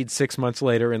copied 6 months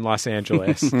later in Los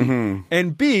Angeles.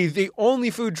 And B, the only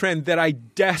food trend that I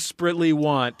desperately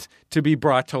want to be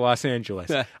brought to Los Angeles.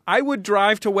 I would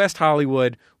drive to West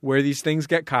Hollywood, where these things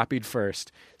get copied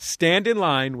first, stand in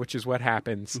line, which is what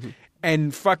happens,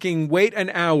 and fucking wait an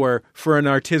hour for an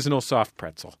artisanal soft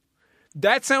pretzel.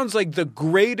 That sounds like the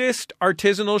greatest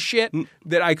artisanal shit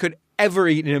that I could ever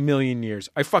eat in a million years.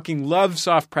 I fucking love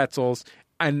soft pretzels,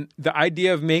 and the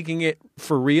idea of making it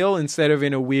for real instead of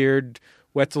in a weird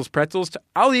Wetzel's Pretzels.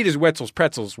 I'll eat his Wetzel's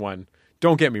Pretzels one.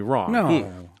 Don't get me wrong.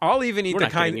 No. I'll even eat We're the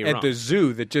not getting kind you at wrong. the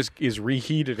zoo that just is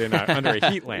reheated under a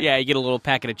heat lamp. Yeah, you get a little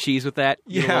packet of cheese with that.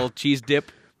 You get Yeah. a little cheese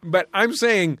dip. But I'm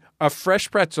saying a fresh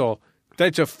pretzel,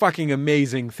 that's a fucking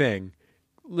amazing thing.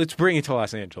 Let's bring it to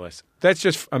Los Angeles. That's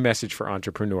just a message for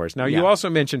entrepreneurs. Now, you Yeah. also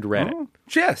mentioned Reddit. Oh,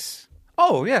 yes.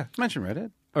 Oh, yeah. Mention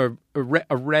Reddit. A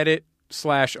Reddit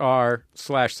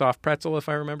 /r/soft pretzel, if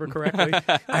I remember correctly.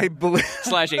 I believe /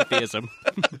 atheism.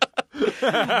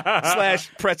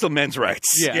 / pretzel men's rights.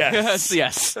 Yeah. Yes.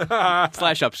 yes. /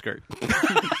 upskirt.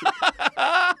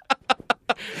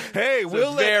 Hey,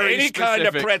 we'll let very any kind of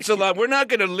specific- pretzel on. We're not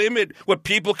going to limit what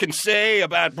people can say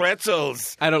about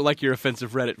pretzels. I don't like your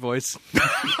offensive Reddit voice. I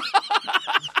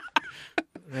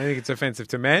think it's offensive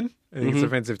to men. I think it's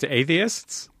offensive to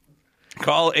atheists.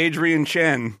 Call Adrian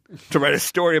Chen to write a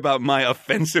story about my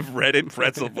offensive Reddit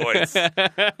pretzel voice. Ugh.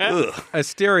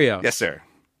 Asterios. Yes, sir.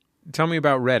 Tell me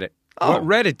about Reddit. Oh.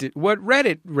 What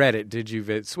Reddit did you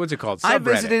visit? What's it called?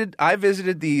 Subreddit. I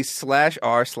visited the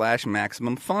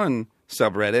 /r/Maximum Fun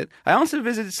subreddit. I also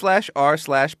visited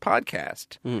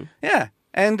 /r/podcast. Yeah.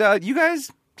 And you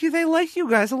guys, they like you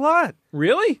guys a lot.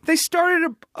 Really? They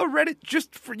started a Reddit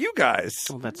just for you guys.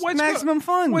 Well, that's Maximum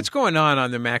Fun. What's going on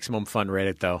the Maximum Fun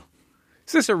Reddit, though?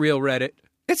 Is this a real Reddit?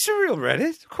 It's a real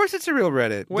Reddit. Of course, it's a real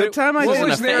Reddit. What- the time I what did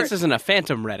was there- This isn't a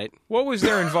phantom Reddit. What was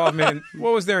their involvement?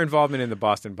 What was their involvement in the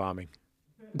Boston bombing?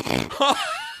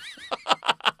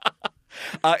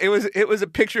 it was a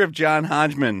picture of John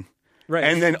Hodgman, Right.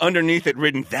 and then underneath it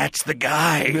written, "That's the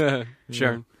guy."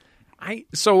 Sure.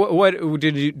 So what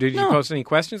did you post any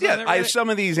questions? on Yeah, that Reddit? some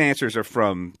of these answers are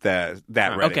from that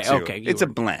Reddit Okay, too. okay, you It's a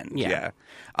were- blend. yeah.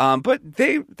 But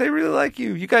they really like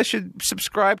you. You guys should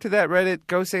subscribe to that Reddit.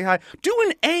 Go say hi. Do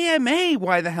an AMA.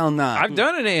 Why the hell not? I've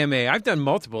done an AMA. I've done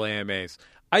multiple AMAs.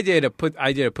 I did a put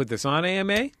this on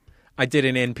AMA. I did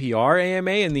an NPR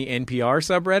AMA in the NPR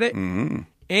subreddit,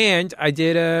 and I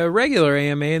did a regular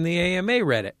AMA in the AMA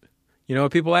Reddit. You know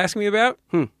what people ask me about?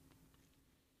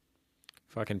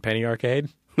 Fucking Penny Arcade.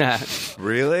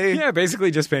 Really? Yeah,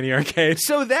 basically just Penny Arcade.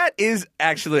 So that is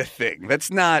actually a thing.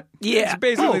 That's not. It's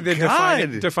basically Oh, the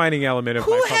God. defining element of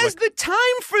Who my has public. the time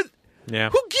for? Yeah.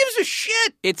 Who gives a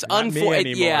shit? It's Not me unfortunate.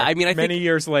 anymore. Yeah, I mean, I many think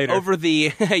years later. over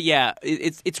the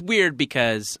it's weird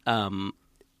because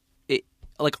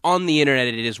like on the internet,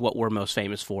 it is what we're most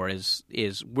famous for. Is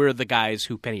we're the guys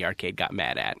who Penny Arcade got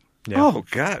mad at. Yeah. Oh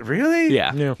God, really?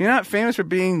 Yeah. Yeah. You're not famous for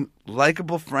being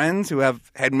likable friends who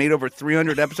had made over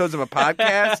 300 episodes of a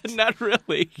podcast. Not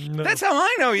really. That's how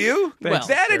I know you. Thanks,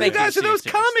 that and you thank guys are those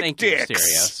Asterios. comic Thank you, dicks.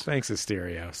 Asterios. Thanks,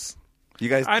 Asterios. You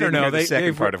guys I don't didn't know. hear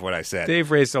the 2nd part of what I said. They've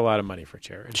raised a lot of money for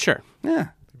charity. Sure, Yeah.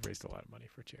 They've raised a lot of money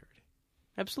for charity.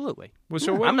 absolutely. Well,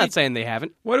 so what I'm do not we- saying they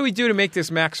haven't. What do we do to make this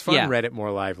Max Fun Yeah. Reddit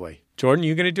more lively? Jordan,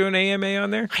 you going to do an AMA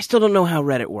on there? I still don't know how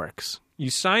Reddit works. You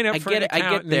sign up I for get an it- I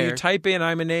account get and then you there. type in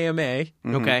 "I'm an AMA,"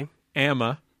 Okay,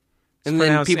 AMA, and then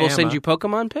pronounced people Amma. send you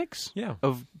Pokemon pics. Yeah.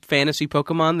 of fantasy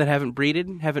Pokemon that haven't breeded,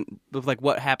 of like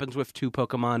what happens with two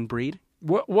Pokemon breed.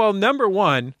 Well, number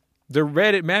one, the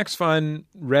Reddit Max Fun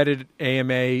Reddit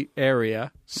AMA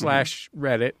area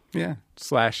 /Reddit Yeah.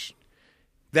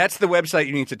 / That's the website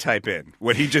you need to type in.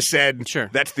 What he just said,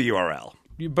 Sure. That's the URL.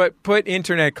 but put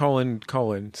internet :/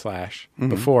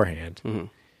 beforehand,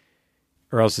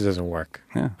 or else it doesn't work.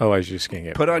 Yeah. Otherwise, you're just going to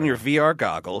get Put on your VR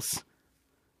goggles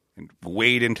and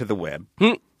wade into the web.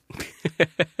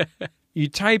 You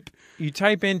type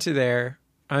into there.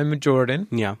 I'm a Jordan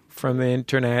Yeah, from the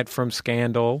internet, from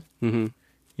Scandal. You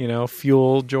know,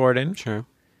 Fuel Jordan. sure.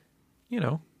 You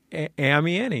know,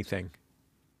 AMI anything.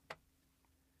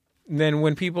 And then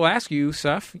when people ask you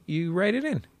stuff, you write it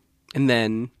in. And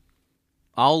then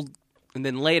I'll and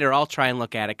then later I'll try and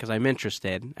look at it because I'm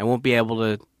interested. I won't be able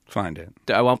to Find it.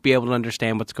 I won't be able to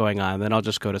understand what's going on. Then I'll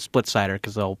just go to SplitSider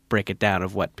because they'll break it down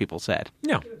of what people said.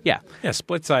 No. Yeah. Yeah,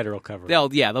 SplitSider will cover it.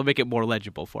 They'll make it more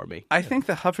legible for me. I think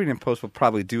the Huffington Post will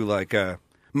probably do like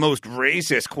most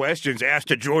racist questions asked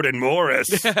to Jordan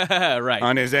Morris Right.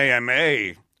 on his AMA.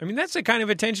 I mean, that's the kind of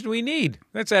attention we need.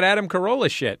 That's that Adam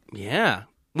Carolla shit. Yeah.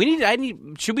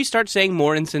 Should we start saying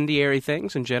more incendiary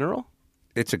things in general?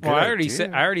 It's a good Well, I idea.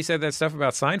 already said that stuff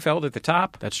about Seinfeld at the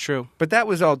top. That's true. But that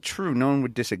was all true. No one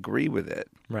would disagree with it.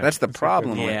 Right. That's the That's a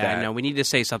problem good with Yeah, that. I know. We need to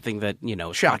say something that,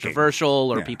 is Shocking.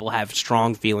 controversial or Yeah. people have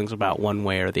strong feelings about one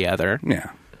way or the other. Yeah.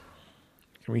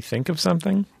 Can we think of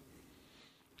something?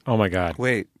 Oh, my God.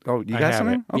 Wait. Oh, you I got have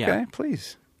something? it. Okay, Yeah.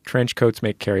 please. Trench coats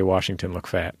make Kerry Washington look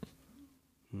fat.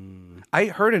 I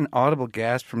heard an audible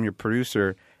gasp from your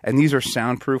producer, and these are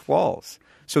soundproof walls.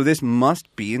 So this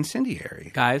must be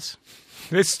incendiary. Guys,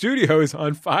 This studio is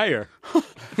on fire.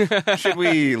 Should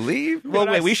we leave? Well,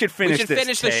 wait, we should finish we should this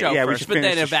finish the tape. show Yeah, we first, should but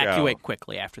finish then the show. evacuate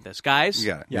quickly after this. Guys,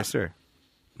 Yeah. Yes, sir.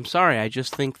 I'm sorry. I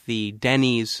just think the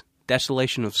Denny's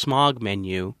Desolation of Smog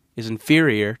menu is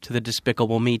inferior to the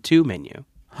Despicable Me 2 menu.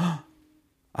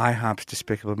 IHOP's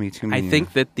Despicable Me 2 menu. I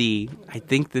think that the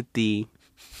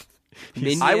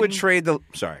Minion, I would trade the...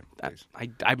 Sorry, please.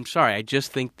 I'm sorry. I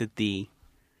just think that the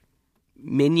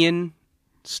Minion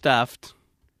stuffed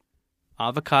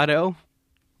avocado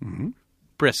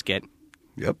brisket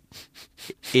Yep.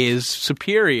 is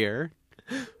superior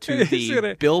to Is the it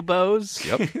a- Bilbo's.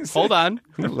 Yep. Hold on,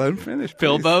 Let him finish, please.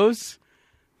 Bilbo's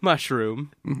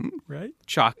mushroom Right?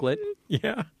 chocolate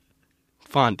Yeah.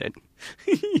 fondant.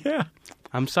 Yeah.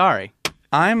 I'm sorry.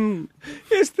 I'm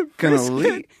Is the going to brisket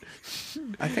leave.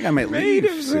 I think I might made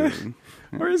leave of soon.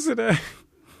 or is it a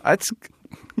I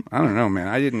don't know, man.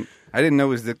 I didn't know it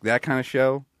was that kind of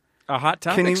show. Hot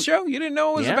Can Topics you- show? You didn't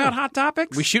know it was Yeah. about Hot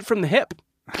Topics? We shoot from the hip.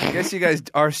 I guess you guys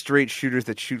are straight shooters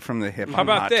that shoot from the hip on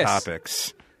about Hot this?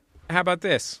 Topics. How about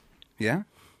this? Yeah?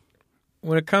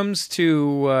 When it comes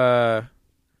to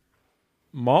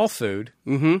mall food,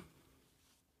 Mm-hmm.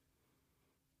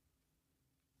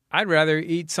 I'd rather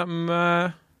eat something.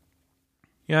 I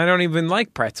don't even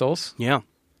like pretzels. Yeah.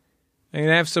 I can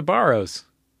have Sbarro's.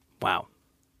 Wow.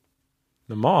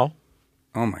 The mall.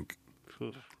 Oh, my...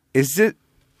 Is it...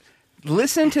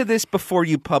 Listen to this before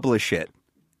you publish it,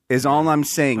 is all I'm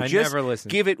saying. I Just never listen.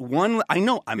 give it one... I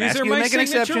know, I'm These are asking you to my make an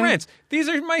signature exception. rants. These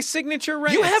are my signature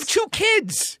rants. You have 2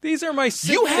 kids! These are my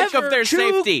signature. You have Think of their two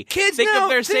safety. kids Think now. of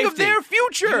their Think of safety. their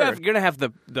future. You're going to have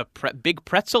the big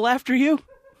pretzel after you?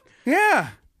 Yeah.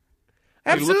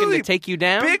 Are you Absolutely. looking to take you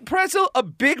down? Big pretzel, a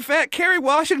big fat Kerry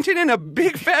Washington, and a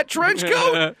big fat trench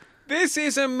coat. This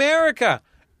is America.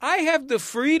 I have the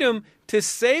freedom to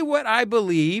say what I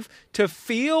believe, to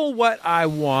feel what I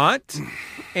want,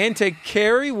 and to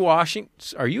carry Washington.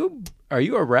 Are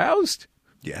you aroused?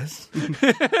 Yes.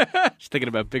 Just thinking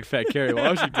about big fat Kerry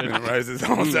Washington. Rises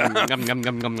all down. Yum, yum,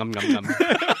 yum, yum, yum, yum, yum.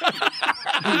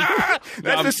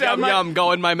 That's the sound. Yum,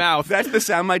 go in my mouth. That's the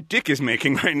sound my dick is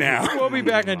making right now. We'll be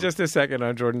back in just a second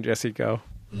on Jordan Jesse Go.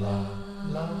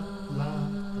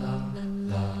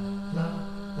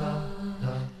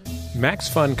 Max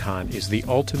FunCon is the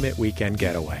ultimate weekend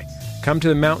getaway. Come to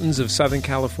the mountains of Southern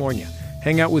California.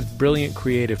 Hang out with brilliant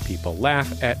creative people.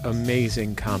 Laugh at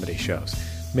amazing comedy shows.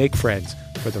 Make friends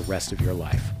for the rest of your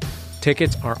life.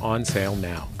 Tickets are on sale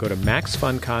now. Go to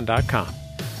maxfuncon.com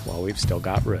while we've still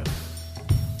got room.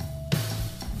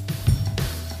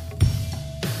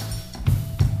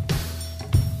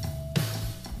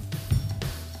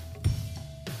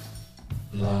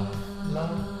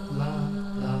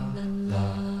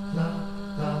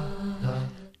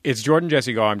 It's Jordan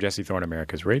Jesse Go. I'm Jesse Thorne,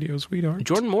 America's radio sweetheart.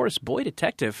 Jordan Morris, boy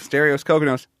detective. Stereos,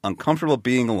 Coconuts, uncomfortable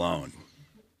being alone.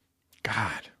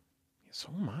 God, so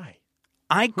am I.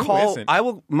 I call. isn't? I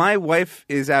will. My wife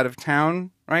is out of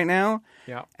town right now,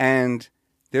 Yeah. and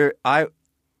there.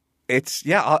 It's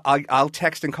yeah. I'll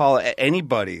text and call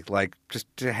anybody like just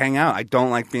to hang out. I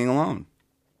don't like being alone.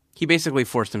 He basically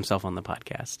forced himself on the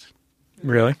podcast.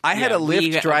 Really? I had Yeah, a Lyft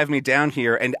we- drive me down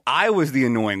here, and I was the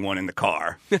annoying one in the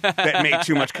car that made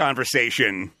too much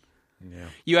conversation.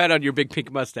 You had on your big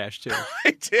pink mustache, too.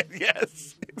 I did,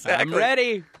 yes, exactly. I'm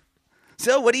ready.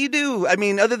 So, what do you do? I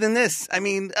mean, other than this, I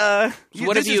mean, So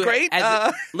what this have you? is great.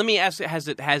 Let me ask: Has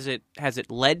it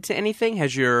led to anything?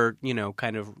 Has your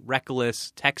kind of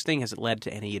reckless texting? Has it led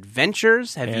to any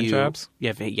adventures? Have Hand you? jobs?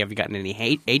 Have you gotten any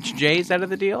HJs out of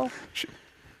the deal?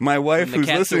 My wife, From the who's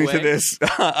cat's listening to away? this,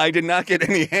 I did not get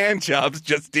any hand jobs,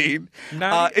 Justine.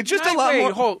 It's just a lot wait,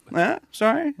 more. hold-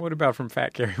 Sorry. What about from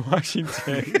Fat Kerry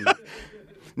Washington?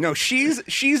 No,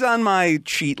 she's on my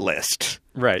cheat list.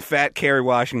 Right. fat Kerry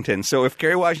Washington. So if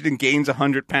Kerry Washington gains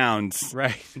 100 pounds,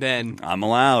 Right. Then I'm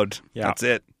allowed. Yeah. That's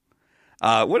it.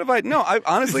 What have I? No, I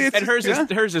honestly, it's and hers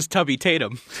is Tubby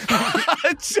Tatum.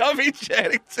 chubby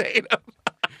Channing Tatum.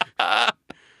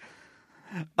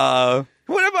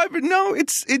 What have I been? No, it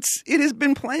has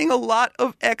been playing a lot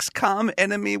of XCOM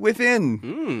Enemy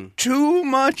Within. Too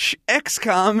much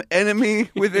XCOM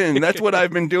Enemy Within. That's what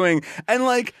I've been doing. And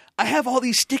like, I have all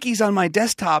these stickies on my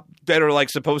desktop that are like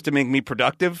supposed to make me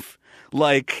productive.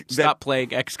 Like, Stop playing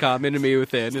XCOM Enemy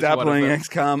Within. Stop playing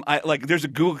XCOM. There's a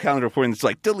Google Calendar report that's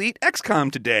like, delete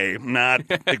XCOM today. Not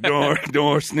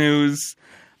ignore, snooze.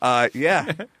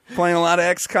 Yeah, playing a lot of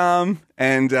XCOM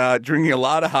and drinking a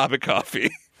lot of Hobbit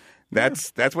coffee.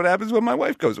 That's what happens when my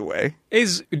wife goes away.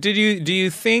 Do you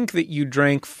think that you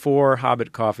drank 4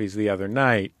 Hobbit coffees the other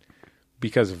night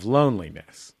because of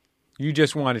loneliness? You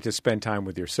just wanted to spend time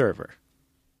with your server.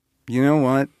 You know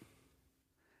what?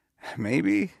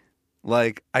 Maybe.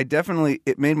 Like,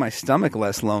 it made my stomach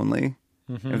less lonely,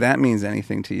 if that means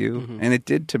anything to you. Mm-hmm. And it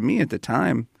did to me at the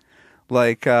time.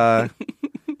 Like,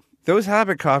 those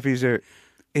Hobbit coffees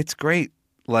it's great.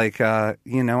 Like, I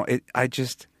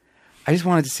just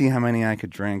wanted to see how many I could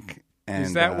drink. And,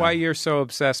 is that why you're so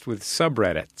obsessed with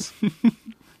subreddits?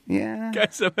 Yeah.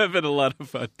 Guys, I'm having a lot of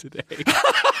fun today.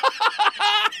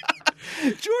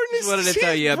 Jordan Just wanted to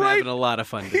tell you I'm having a lot of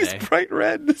fun today. He's bright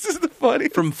red. This is the funny.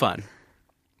 From fun.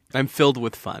 I'm filled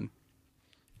with fun.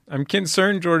 I'm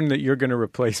concerned, Jordan, that you're going to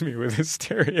replace me with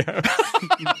hysteria.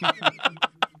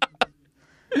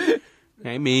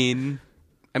 I mean,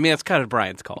 that's kind of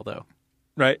Brian's call, though.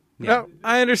 Right. Yeah. No,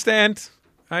 I understand.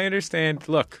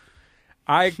 Look,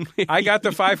 I got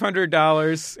the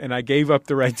 $500 and I gave up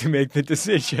the right to make the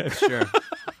decision. Sure.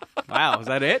 Wow, is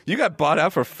that it? You got bought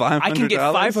out for $500? I can get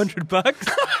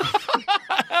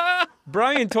 $500?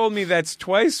 Brian told me that's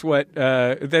twice what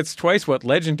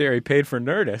Legendary paid for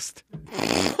Nerdist.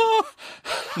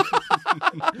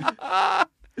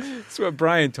 That's what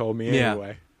Brian told me anyway.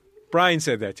 Yeah. Brian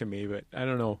said that to me, but I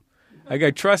don't know. Like,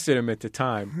 I trusted him at the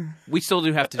time. We still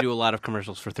do have to do a lot of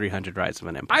commercials for 300 Rise of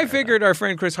an Empire. I figured our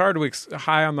friend Chris Hardwick's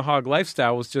High on the Hog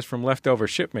lifestyle was just from leftover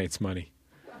shipmates money.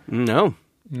 No.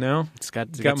 No? It's got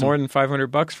more than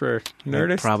 $500 for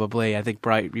Nerdist? Probably. I think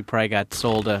you probably got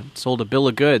sold a bill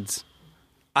of goods.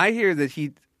 I hear that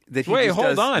he Wait, just hold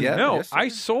does, on. Yeah, no, yes, I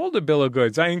sold a bill of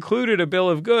goods. I included a bill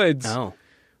of goods and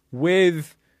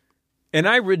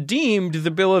I redeemed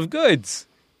the bill of goods.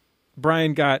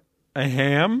 Brian got a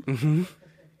ham. Mm-hmm.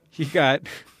 He got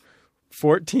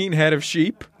 14 head of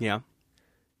sheep. Yeah.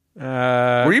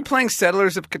 Were you playing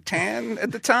Settlers of Catan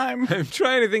at the time? I'm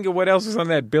trying to think of what else was on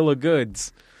that bill of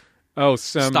goods. Oh,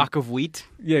 some stock of wheat.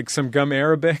 Yeah, some gum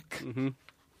Arabic.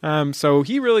 Mm-hmm. So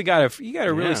he really got a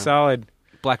really solid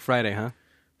Black Friday, huh?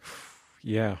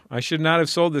 Yeah, I should not have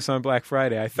sold this on Black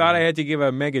Friday. I thought I had to give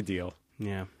a mega deal.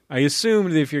 Yeah. I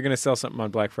assumed that if you're going to sell something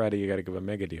on Black Friday, you got to give a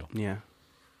mega deal. Yeah.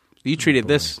 You treated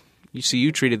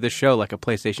you treated this show like a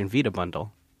PlayStation Vita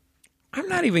bundle. I'm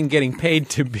not even getting paid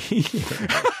to be here.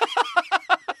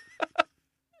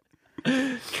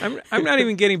 I'm not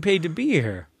even getting paid to be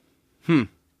here. Do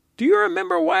you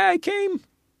remember why I came?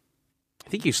 I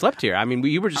think you slept here. I mean,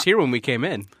 you were just here when we came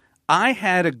in. I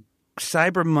had a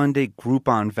Cyber Monday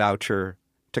Groupon voucher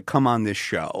to come on this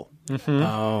show. Mm-hmm.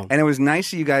 Oh. And it was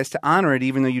nice of you guys to honor it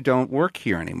even though you don't work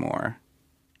here anymore.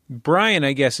 Brian,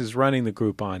 I guess, is running the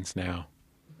Groupons now.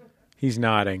 He's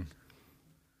nodding.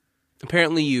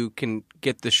 Apparently you can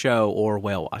get the show or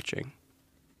whale watching.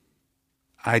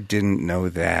 I didn't know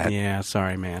that. Yeah,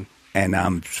 sorry, man. And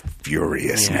I'm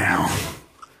furious now.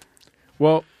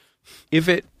 Well, if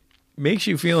it makes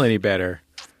you feel any better,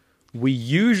 we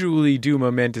usually do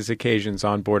momentous occasions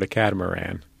on board a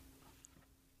catamaran.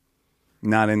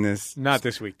 Not in this. Not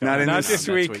this week. Not this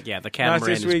week. Yeah, the catamaran Not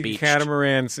this is week. beached.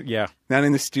 Catamarans, yeah. Not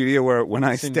in the studio where when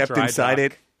I It's in stepped dry inside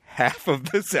dock. it, half of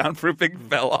the soundproofing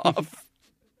fell off.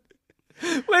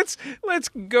 Let's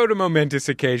go to momentous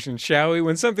occasions, shall we?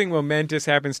 When something momentous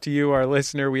happens to you, our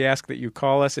listener, we ask that you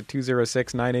call us at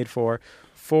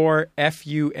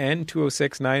 206-984-4FUN,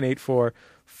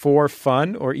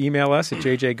 206-984-4FUN, or email us at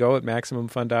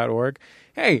jjgo@maximumfun.org.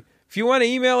 Hey, if you want to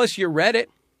email us your Reddit,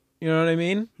 you know what I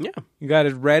mean? Yeah. You got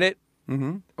a Reddit,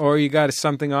 or you got a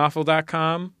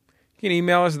somethingawful.com. You can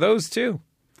email us those too.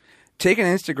 Take an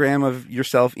Instagram of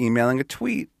yourself emailing a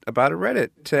tweet about a Reddit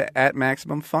to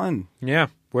 @MaximumFun. Yeah.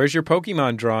 Where's your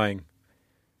Pokemon drawing?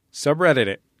 Subreddit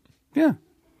it. Yeah.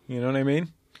 You know what I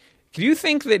mean? Do you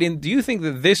think that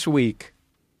this week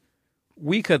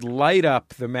we could light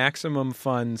up the Maximum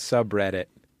Fun subreddit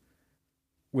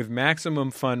with Maximum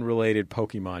Fun related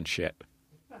Pokemon shit?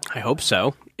 I hope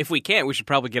so. If we can't, we should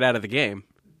probably get out of the game.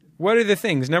 What are the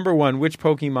things? Number one, which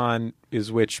Pokemon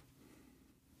is which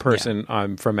person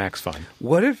from Max Fun?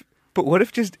 What if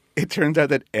just it turns out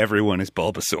that everyone is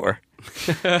Bulbasaur?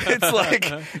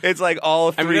 it's like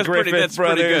all three that's Griffith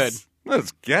pretty brothers.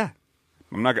 Yeah.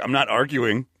 I'm not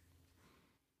arguing.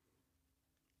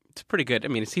 It's pretty good. I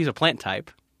mean, he's a plant type.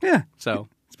 Yeah. So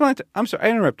I'm sorry, I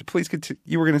interrupted. Please continue.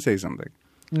 You were going to say something.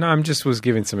 No, I'm just was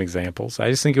giving some examples. I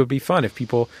just think it would be fun if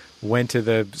people went to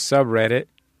the subreddit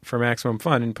for Maximum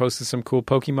Fun and posted some cool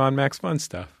Pokemon Max Fun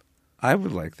stuff. I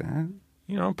would like that.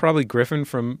 You know, probably Griffin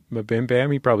from Mabim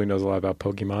Bam. He probably knows a lot about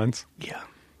Pokemons. yeah.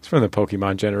 He's from the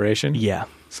Pokemon generation. Yeah.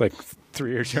 It's like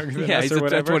 3 years younger than Yeah, us he's or a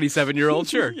whatever. 27-year-old,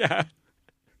 sure. Yeah.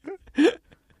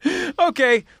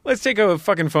 Okay, let's take a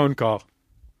fucking phone call.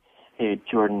 Hey,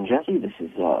 Jordan, Jesse, this is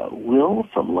Will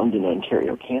from London,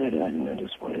 Ontario, Canada, and I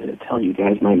just wanted to tell you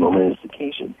guys my moment of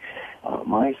vacation.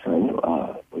 My son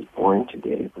was born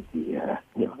today, but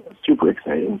super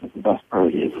exciting. But the best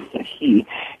part is that he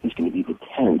is going to be the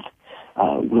 10th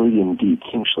William D.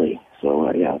 Kingsley. So,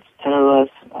 it's 10 of us.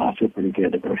 I feel pretty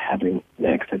good about having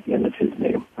Max at the end of his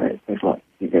name. All right, thanks a lot.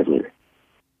 See you guys later.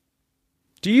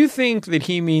 Do you think that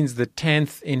he means the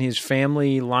 10th in his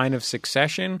family line of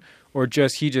succession, or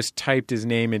he just typed his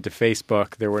name into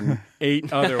Facebook? There were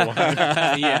 8 other ones.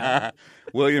 Yeah.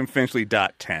 William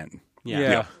Finchley.10.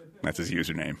 Yeah. That's his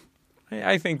username.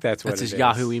 I think that's what That's it his is.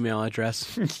 Yahoo email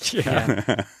address.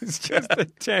 Yeah. It's just the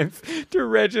 10th to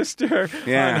register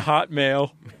Yeah. on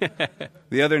Hotmail.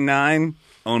 The other 9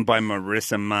 owned by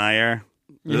Marissa Meyer.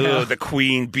 Yeah. Ugh, the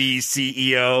Queen Bee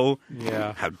CEO.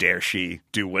 Yeah. How dare she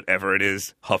do whatever it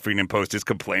is Huffington Post is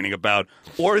complaining about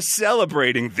or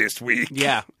celebrating this week.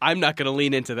 Yeah, I'm not going to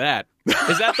lean into that.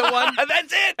 Is that the one?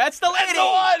 That's it. That's the lady. That's the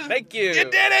one. Thank you.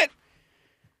 You did it.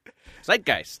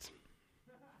 Zeitgeist.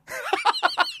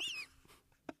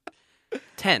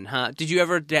 10, huh? Did you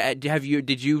ever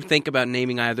did you think about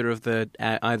naming either of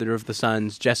the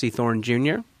sons Jesse Thorne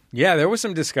Jr.? Yeah, there was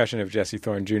some discussion of Jesse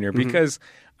Thorne Jr. because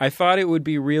I thought it would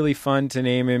be really fun to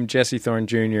name him Jesse Thorne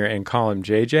Jr. and call him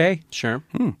JJ. Sure.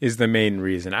 Is the main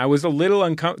reason. I was a little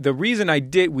uncomfortable. The reason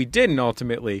we didn't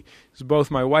ultimately is both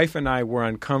my wife and I were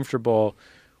uncomfortable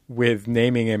with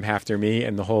naming him after me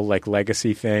and the whole like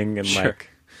legacy thing and like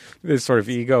this sort of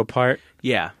ego part.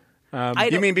 Yeah.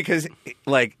 You mean because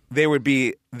like there would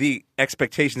be the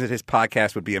expectations that his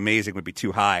podcast would be amazing would be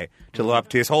too high to live up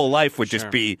to his whole life would just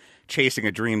be chasing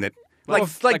a dream that like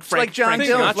John Frank Dillon,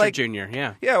 Sinatra like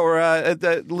Jr. yeah, or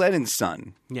the Lennon's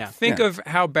son. Yeah. Think of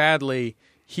how badly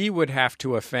he would have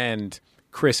to offend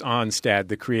Chris Onstad,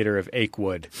 the creator of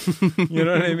Achewood. You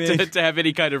know what I mean? to have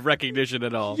any kind of recognition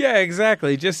at all. Yeah,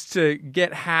 exactly. Just to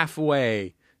get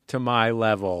halfway to my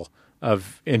level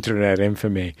of internet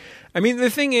infamy. I mean,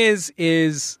 the thing is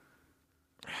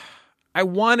I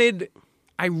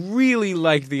really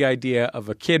liked the idea of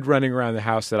a kid running around the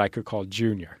house that I could call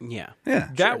Junior. Yeah.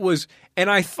 That was,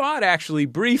 and I thought actually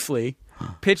briefly,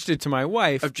 pitched it to my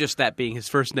wife. Of just that being his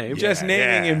first name. Just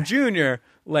naming him Junior,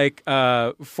 like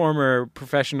former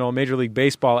professional Major League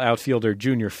Baseball outfielder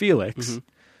Junior Felix.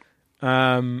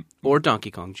 Or Donkey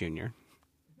Kong Jr.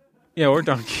 Yeah, or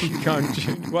Donkey Kong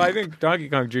Jr. Well, I think Donkey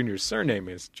Kong Jr.'s surname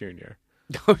is Junior.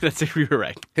 Oh, you're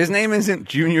right. His name isn't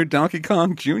Junior Donkey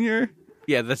Kong Jr.?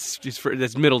 Yeah, that's just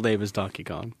his middle name is Donkey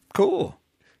Kong. Cool.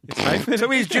 So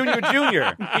he's Junior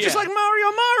Junior. Just like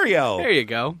Mario. There you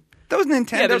go. Those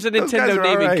Nintendo. Yeah, there's a those guys Nintendo are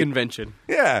naming all right. convention.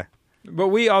 Yeah. But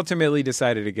we ultimately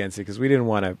decided against it because we didn't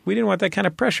want that kind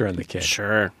of pressure on the kid.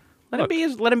 Sure. Let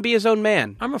him be his own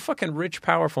man. I'm a fucking rich,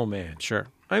 powerful man. Sure.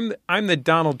 I'm the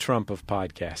Donald Trump of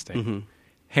podcasting.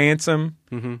 Handsome,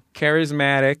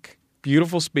 charismatic,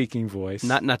 beautiful speaking voice.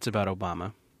 Not nuts about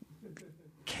Obama.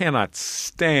 Cannot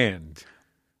stand.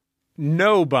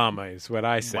 No Obama is what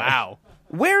I say. Wow.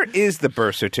 Where is the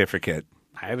birth certificate?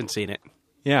 I haven't seen it.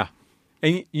 Yeah.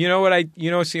 And you know what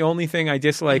it's the only thing I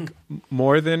dislike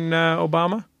more than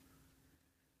Obama?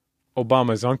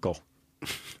 Obama's uncle.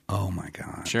 Oh my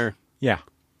God. Sure. Yeah.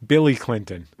 Billy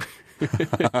Clinton. I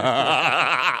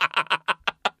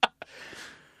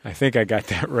think I got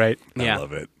that right. Yeah. I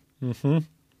love it.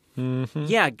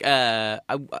 Yeah.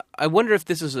 I wonder if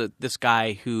this is this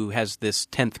guy who has this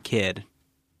 10th kid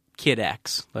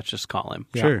X, let's just call him.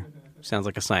 Yeah. Sure. Sounds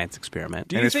like a science experiment.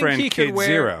 Do And you his think friend he could Kid wear,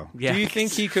 Zero. Yeah. Do you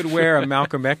think he could wear a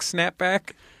Malcolm X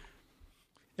snapback?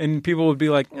 And people would be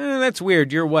like, that's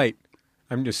weird. You're white.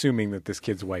 I'm assuming that this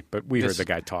kid's white, but we heard the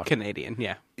guy talking. Canadian,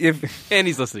 yeah. And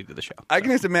he's listening to the show. I'm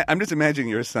just imagining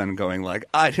your son going like,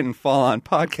 I didn't fall on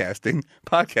podcasting.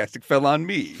 Podcasting fell on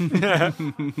me.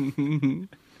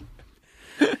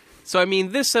 So, I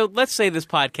mean, let's say this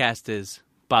podcast is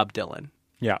Bob Dylan.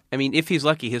 Yeah. I mean, if he's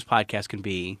lucky, his podcast can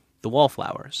be The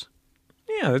Wallflowers.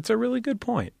 Yeah, that's a really good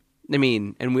point. I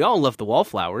mean, and we all love The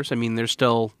Wallflowers. I mean, they're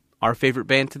still our favorite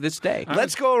band to this day.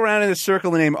 Let's go around in a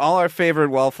circle and name all our favorite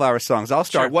Wallflower songs. I'll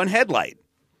start. Sure. One Headlight.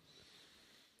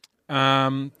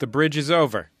 The Bridge is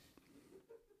Over.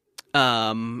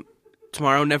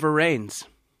 Tomorrow Never Rains.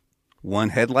 One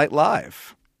Headlight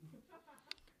Live.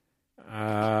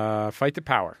 Fight the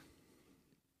Power.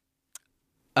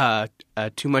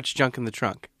 Too Much Junk in the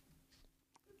Trunk.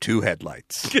 Two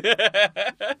Headlights.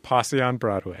 Posse on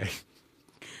Broadway.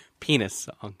 Penis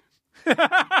Song.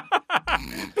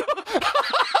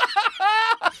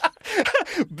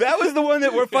 That was the one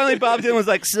that where finally Bob Dylan was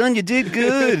like, son, you did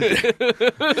good.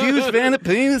 Huge fan of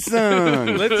Penis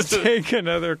Song. Let's take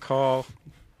another call.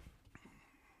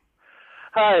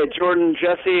 Hi, Jordan,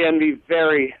 Jesse, and the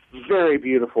very, very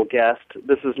beautiful guest.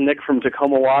 This is Nick from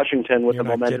Tacoma, Washington, with You're a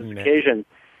not momentous kidding, Nick. occasion.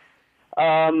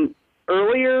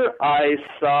 Earlier, I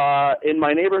saw in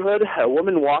my neighborhood a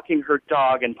woman walking her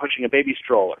dog and pushing a baby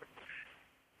stroller.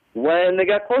 When they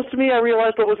got close to me, I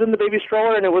realized what was in the baby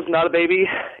stroller, and it was not a baby.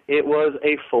 It was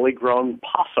a fully grown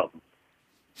possum.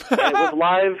 And it was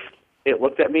live. It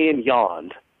looked at me and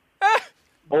yawned.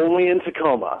 Only in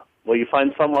Tacoma will you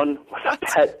find someone with a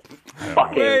pet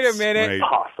fucking Wait a minute. Wait.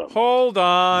 possum. Hold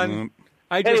on.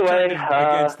 I just Anyway, turned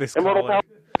against this Immortal caller.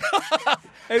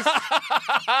 I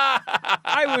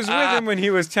was with him when he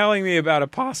was telling me about a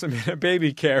possum in a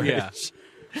baby carriage. Yeah.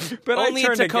 But Only I in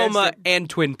turned Tacoma against it. and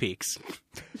Twin Peaks.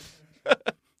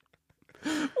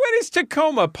 What is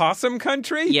Tacoma? Possum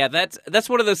country? Yeah, that's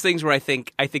one of those things where I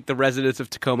think the residents of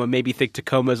Tacoma maybe think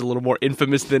Tacoma is a little more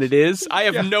infamous than it is. I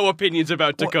have no opinions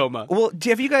about Tacoma. Well,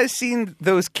 have you guys seen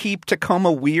those Keep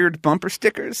Tacoma Weird bumper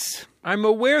stickers? I'm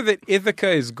aware that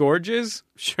Ithaca is gorgeous.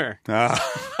 Sure.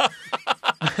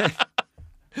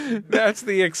 That's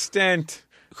the extent.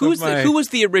 Who of my... was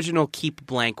the original Keep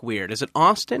Blank Weird? Is it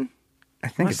Austin? I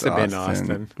think Must it's have been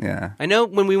Austin. Yeah. I know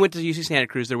when we went to UC Santa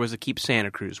Cruz, there was a Keep Santa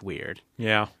Cruz Weird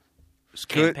Yeah.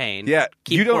 campaign. Yeah.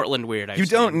 Keep you don't, Portland Weird. You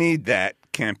don't need that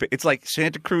campaign. It's like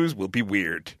Santa Cruz will be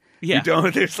weird. Yeah. You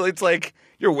don't. It's like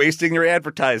you're wasting your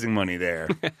advertising money there.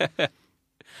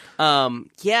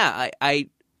 Yeah. I.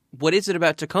 What is it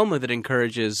about Tacoma that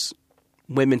encourages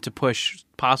women to push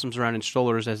possums around in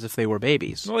strollers as if they were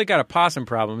babies? Well, they got a possum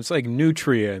problem. It's like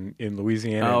Nutria in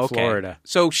Louisiana and Florida.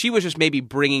 So she was just maybe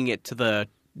bringing it to the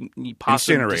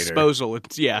possum Incinerator. disposal.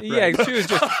 Yeah. Yeah, right. she was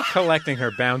just collecting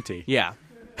her bounty. Yeah.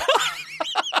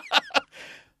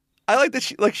 I like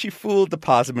that she fooled the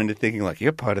possum into thinking like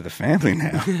you're part of the family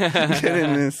now. Get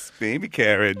in this baby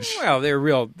carriage. Well, they're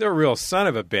a real son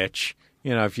of a bitch.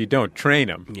 You know, if you don't train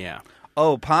them, Yeah.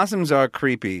 Oh, possums are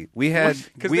creepy. because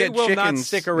they had will not chickens.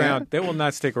 stick around. Yeah. They will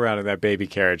not stick around in that baby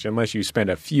carriage unless you spend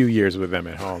a few years with them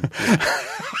at home.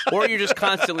 Or you're just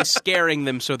constantly scaring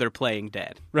them so they're playing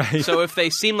dead. Right. So if they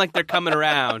seem like they're coming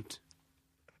around,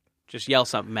 just yell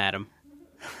something at them.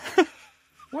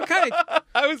 What kind of?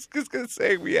 I was just gonna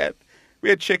say we had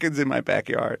chickens in my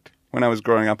backyard when I was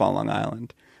growing up on Long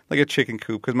Island, like a chicken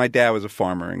coop, because my dad was a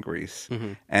farmer in Greece,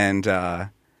 and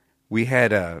we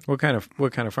had a What kind of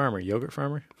farmer? Yogurt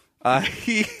farmer?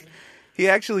 he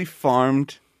actually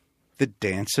farmed the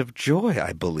Dance of Joy,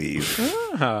 I believe.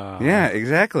 Ah. Yeah,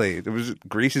 exactly. It was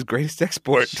Greece's greatest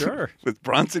export. Sure. With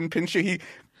Bronson Pinchot,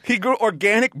 he grew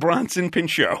organic Bronson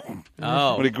Pinchot.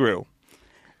 Oh. What he grew.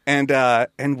 And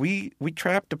we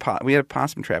trapped we had a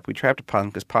possum trap. We trapped a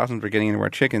possum because possums were getting into our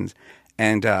chickens.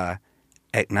 And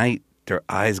at night, their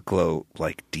eyes glow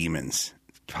like demons.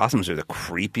 Possums are the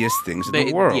creepiest things in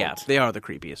the world. Yeah, they are the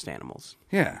creepiest animals.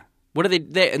 Yeah. What are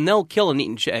they and they'll kill and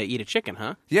eat a chicken,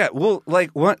 huh? Yeah. Well,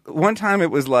 like one time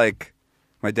it was like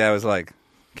my dad was like,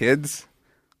 "Kids,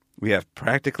 we have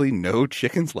practically no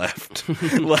chickens left."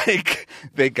 Like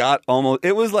they got almost.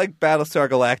 It was like Battlestar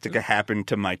Galactica happened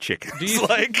to my chickens.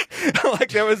 Like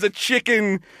there was a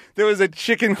chicken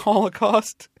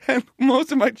holocaust, and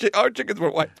most of our chickens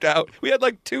were wiped out. We had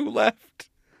like 2 left.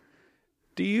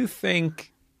 Do you think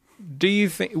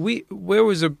there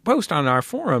was a post on our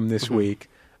forum this week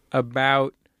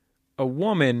about a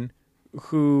woman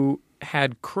who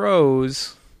had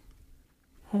crows.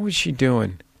 What was she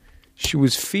doing? She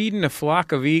was feeding a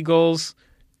flock of eagles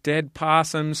dead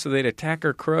possums so they'd attack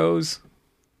her crows.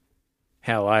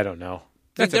 Hell, I don't know.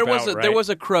 That's there about was right. there was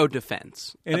a crow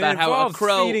defense And about it how a involved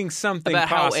crow feeding something about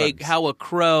possums. how a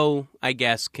crow, I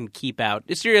guess, can keep out.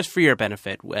 It's serious for your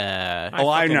benefit. I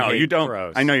fucking know hate you don't.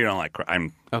 crows. I know you don't like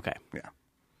crows. Okay. Yeah.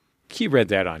 He read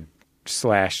that on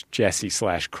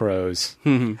 /Jesse/Crows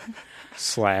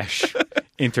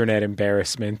 / internet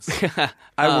embarrassments.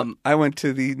 I went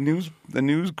to the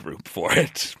news group for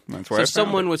it. That's where So I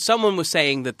found someone was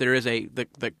saying that there is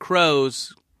that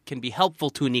crows can be helpful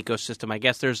to an ecosystem. I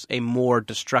guess there's a more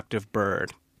destructive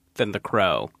bird than the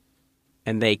crow,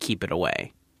 and they keep it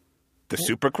away. the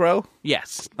super crow.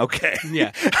 Yes. Okay.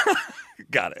 Yeah.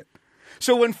 Got it.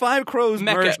 So when 5 crows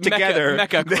merge together,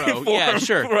 Mecha they crow. form, Yeah,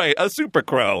 sure. Right, a super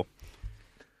crow.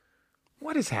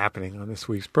 What is happening on this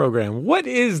week's program? What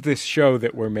is this show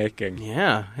that we're making?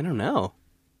 Yeah, I don't know.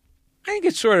 I think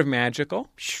it's sort of magical.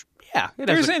 Yeah, it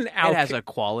There's has a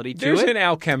quality to There's it. an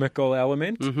alchemical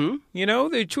element. Mm-hmm. You know,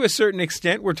 to a certain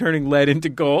extent, we're turning lead into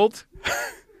gold.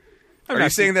 Are you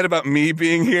saying that about me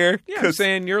being here? Yeah, I'm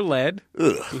saying you're lead.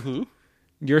 Ugh. Mm-hmm.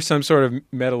 You're some sort of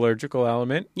metallurgical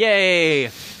element.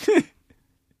 Yay!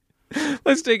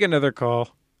 Let's take another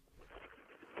call.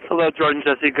 Hello, Jordan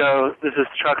Jesse Go. This is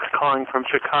Chuck calling from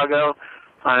Chicago.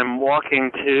 I'm walking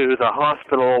to the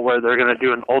hospital where they're going to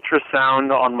do an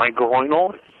ultrasound on my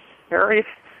groinal area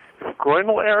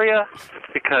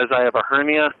because I have a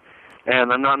hernia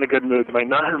and I'm not in a good mood. My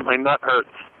nut hurts.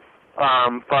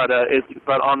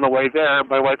 But on the way there,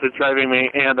 my wife is driving me,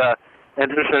 and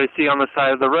who should I see on the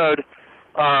side of the road,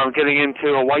 getting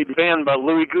into a white van, but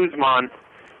Louis Guzman.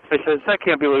 I said, that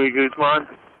can't be Louis Guzman.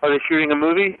 Are they shooting a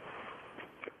movie?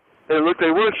 They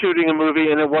were shooting a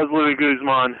movie, and it was Louis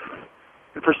Guzman.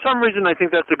 And for some reason, I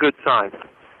think that's a good sign.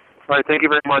 All right, thank you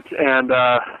very much, and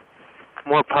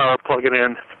more power plugging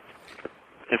in.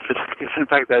 If in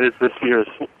fact that is this year's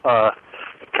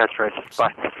catchphrase.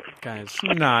 Bye. Guys,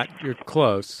 not. You're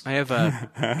close. I have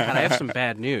some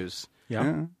bad news.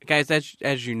 Yeah. Guys,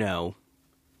 as you know,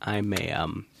 I'm a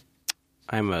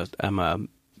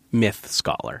myth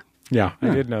scholar. Yeah, I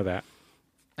did know that.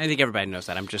 I think everybody knows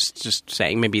that. I'm just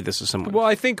saying maybe this is someone. Well,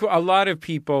 I think a lot of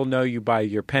people know you by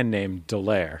your pen name,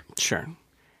 Dallaire. Sure.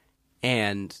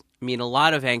 And, I mean, a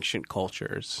lot of ancient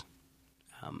cultures,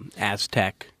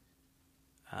 Aztec,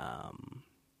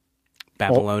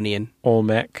 Babylonian.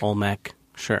 Olmec.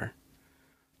 Sure.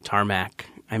 Tarmac.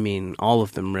 I mean, all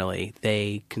of them, really.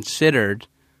 They considered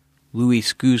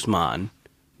Luis Guzman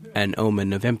an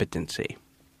omen of impotency.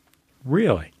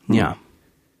 Really? Yeah.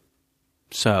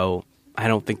 So, I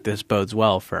don't think this bodes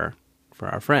well for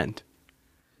our friend.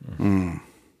 Mm.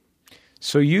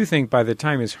 So you think by the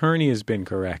time his hernia has been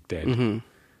corrected,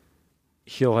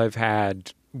 he'll have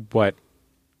had what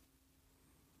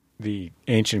the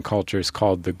ancient cultures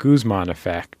called the Guzman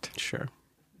effect. Sure.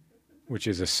 Which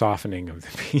is a softening of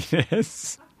the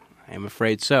penis. I am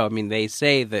afraid so. I mean, they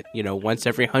say that, once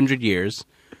every 100 years,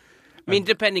 I mean,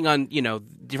 depending on,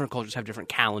 different cultures have different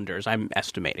calendars, I'm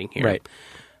estimating here. Right.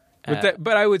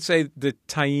 But I would say the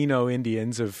Taino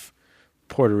Indians of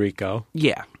Puerto Rico.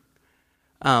 Yeah.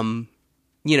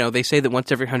 They say that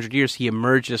once every 100 years he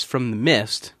emerges from the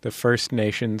mist. The First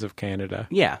Nations of Canada.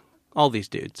 Yeah. All these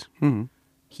dudes. Mm-hmm.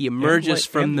 He emerges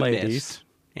from the ladies. mist.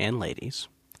 And ladies.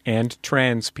 And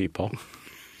trans people.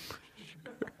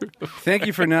 Thank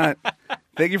you for not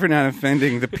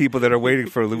offending the people that are waiting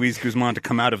for Luis Guzman to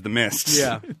come out of the mist.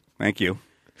 Yeah. Thank you.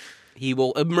 He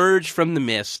will emerge from the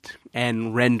mist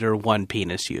and render one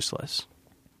penis useless.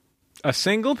 A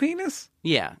single penis?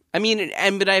 Yeah. I mean,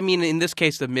 in this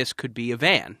case, the mist could be a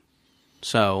van.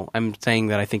 So I'm saying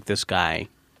that I think this guy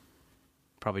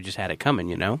probably just had it coming,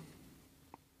 You don't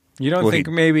think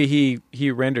maybe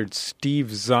he rendered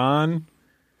Steve Zahn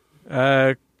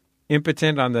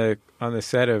impotent on the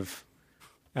set of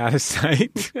Out of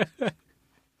Sight?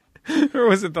 Or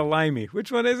was it The Limey?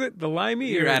 Which one is it? The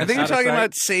Limey? I think you're talking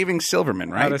about Saving Silverman,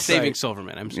 right? Saving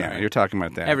Silverman, I'm sorry. Yeah, you're talking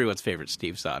about that. Everyone's favorite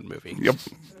Steve Zahn movie. Yep.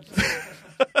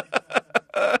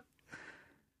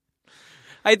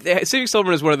 Saving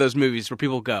Silverman is one of those movies where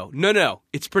people go, no,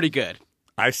 it's pretty good.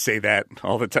 I say that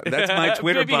all the time. That's my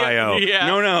Twitter Maybe, bio. yeah.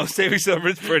 No, Saving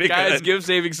Silverman's pretty good. Guys, give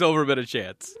Saving Silverman a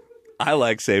chance. I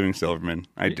like Saving Silverman.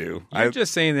 I do. You're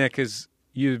just saying that because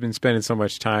you've been spending so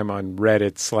much time on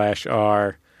Reddit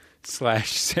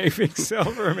 /r/Saving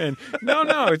Silverman.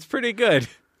 No, it's pretty good.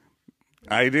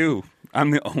 I do.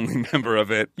 I'm the only member of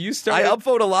it. I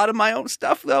upvote a lot of my own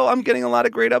stuff, though. I'm getting a lot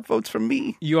of great upvotes from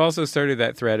me. You also started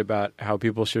that thread about how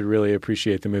people should really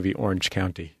appreciate the movie Orange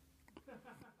County.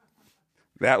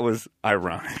 That was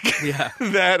ironic. Yeah.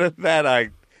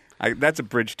 That's a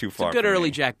bridge too far. It's a good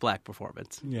early Jack Black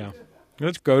performance. Yeah.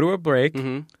 Let's go to a break.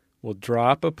 Mm-hmm. We'll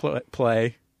drop a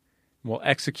play. We'll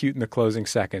execute in the closing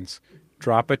seconds.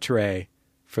 Drop a tray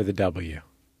for the W.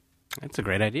 That's a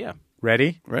great idea.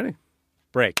 Ready? Ready.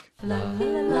 Break.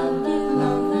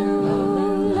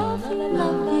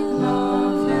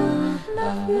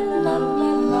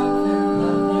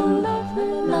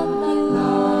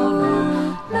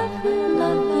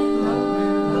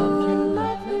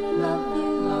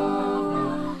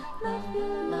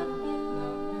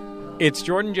 It's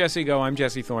Jordan Jesse Go. I'm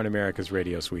Jesse Thorne, America's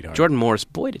radio sweetheart. Jordan Morris,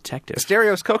 boy detective.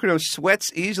 Asterios Kokino sweats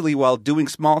easily while doing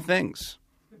small things.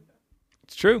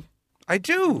 It's true. I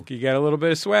do. You got a little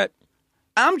bit of sweat.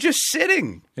 I'm just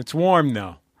sitting. It's warm,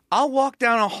 though. I'll walk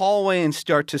down a hallway and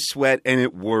start to sweat, and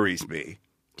it worries me.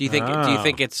 Do you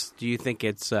think it's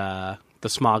the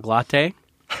smog latte?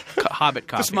 Hobbit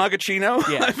coffee. The smogacino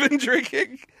Yeah. I've been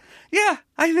drinking. Yeah,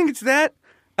 I think it's that.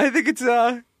 I think it's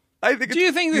Do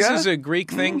you think this is a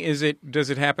Greek thing? Does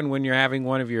it happen when you're having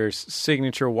one of your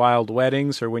signature wild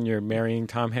weddings or when you're marrying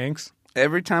Tom Hanks?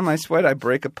 Every time I sweat, I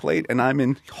break a plate, and I'm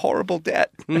in horrible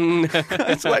debt.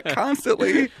 I sweat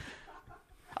constantly.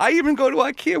 I even go to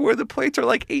IKEA where the plates are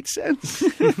like 8 cents.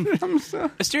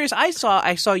 Asterios,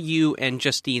 I saw you and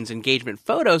Justine's engagement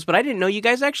photos, but I didn't know you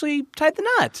guys actually tied the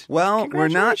knot. Well, we're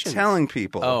not Congratulations. telling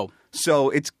people. Oh. So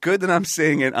it's good that I'm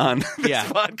saying it on this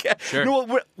podcast. Sure.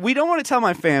 No, we don't want to tell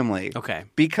my family. Okay.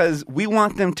 Because we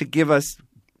want them to give us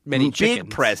Many big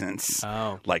chickens. presents.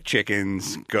 Oh. Like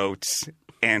chickens, goats,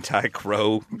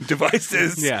 anti-crow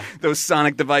devices. Yeah. Those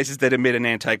sonic devices that emit an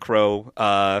anti-crow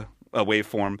a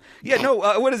waveform. Yeah, no,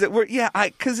 what is it?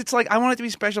 Because it's like I want it to be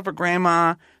special for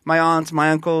grandma, my aunts,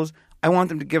 my uncles. I want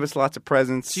them to give us lots of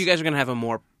presents. So you guys are going to have a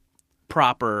more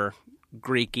proper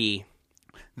Greeky.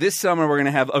 This summer we're going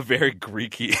to have a very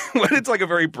Greeky, it's like a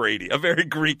very Brady, a very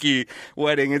Greeky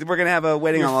wedding. We're going to have a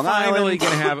wedding on Long Island. Finally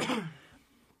going to have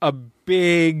a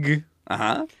big,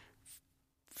 fat,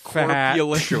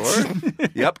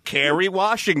 Yep, Kerry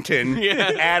Washington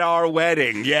at our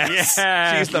wedding. Yes,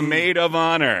 she's the maid of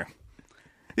honor.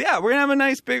 Yeah, we're gonna have a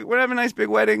nice big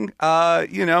wedding.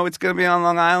 It's gonna be on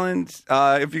Long Island.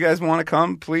 If you guys want to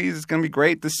come, please. It's gonna be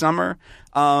great this summer.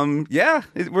 We're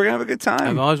gonna have a good time.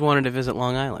 I've always wanted to visit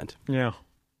Long Island. Yeah,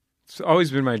 it's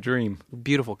always been my dream.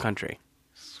 Beautiful country.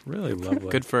 It's really lovely.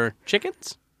 Good for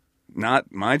chickens.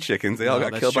 Not my chickens. They all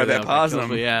got that's killed by true, that they all got possum.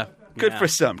 killed, yeah. Good Yeah. for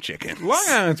some chickens. Long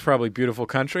Island's probably beautiful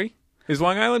country. Is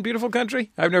Long Island beautiful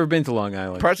country? I've never been to Long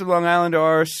Island. Parts of Long Island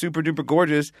are super duper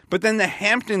gorgeous, but then the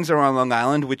Hamptons are on Long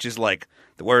Island, which is like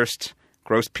the worst,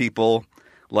 gross people,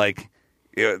 like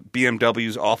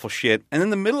BMW's awful shit. And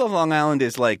then the middle of Long Island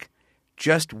is like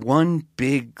just one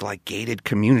big like gated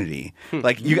community.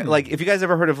 Like if you guys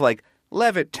ever heard of like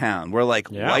Levittown, where like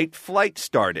white flight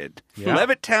started. Yeah.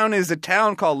 Levittown is a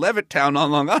town called Levittown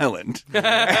on Long Island.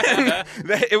 And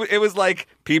it was like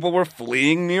people were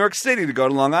fleeing New York City to go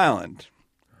to Long Island.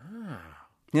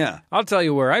 Yeah. I'll tell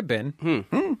you where I've been.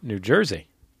 New Jersey.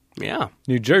 Yeah.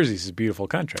 New Jersey's a beautiful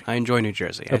country. I enjoy New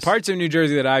Jersey. The parts of New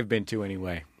Jersey that I've been to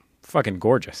anyway, fucking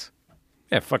gorgeous.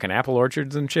 Yeah, fucking apple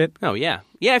orchards and shit. Oh, yeah.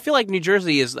 Yeah, I feel like New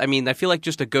Jersey is, I feel like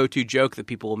just a go-to joke that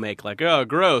people will make, like, oh,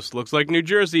 gross, looks like New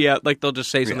Jersey. Like, they'll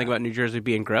just say something about New Jersey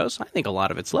being gross. I think a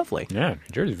lot of it's lovely. Yeah,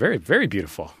 New Jersey's very, very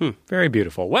beautiful. Very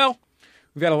beautiful. Well,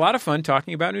 we've had a lot of fun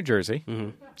talking about New Jersey.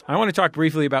 I want to talk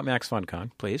briefly about Max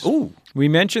FunCon. Please. Ooh. We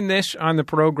mentioned this on the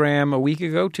program a week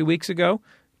ago, 2 weeks ago.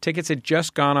 Tickets had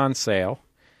just gone on sale.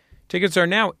 Tickets are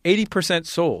now 80%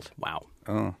 sold. Wow.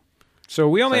 Oh. So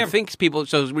we only I have... think people,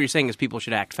 so what you're saying is people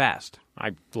should act fast.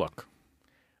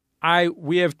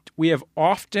 We have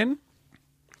often,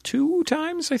 2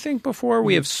 times I think before,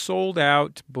 we have sold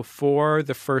out before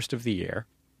the first of the year.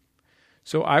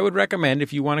 So I would recommend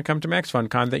if you want to come to Max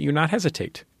FunCon that you not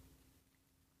hesitate.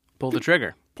 Pull the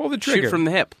trigger. Pull the trigger. Shoot from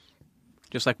the hip.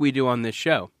 Just like we do on this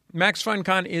show. Max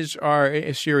FunCon is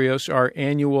our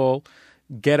annual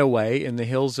getaway in the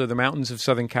hills of the mountains of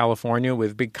Southern California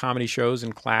with big comedy shows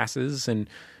and classes. And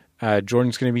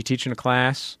Jordan's going to be teaching a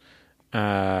class.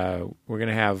 We're going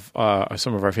to have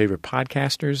some of our favorite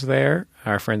podcasters there.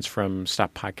 Our friends from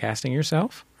Stop Podcasting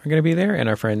Yourself are going to be there. And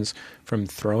our friends from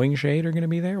Throwing Shade are going to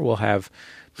be there. We'll have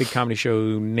big comedy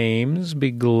show names,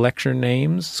 big lecture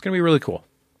names. It's going to be really cool.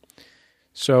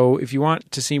 So if you want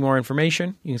to see more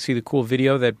information, you can see the cool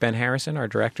video that Ben Harrison, our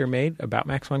director, made about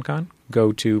Max FunCon.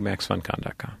 Go to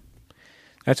maxfuncon.com.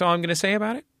 That's all I'm going to say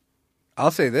about it.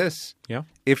 I'll say this. Yeah.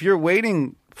 If you're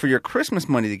waiting for your Christmas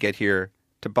money to get here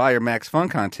to buy your Max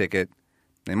FunCon ticket,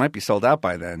 they might be sold out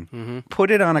by then.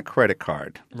 Put it on a credit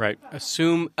card. Right.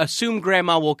 Assume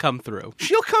Grandma will come through.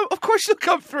 She'll come. Of course she'll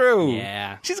come through.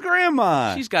 Yeah. She's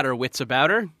Grandma. She's got her wits about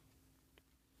her.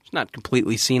 She's not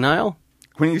completely senile.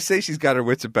 When you say she's got her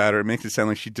wits about her, it makes it sound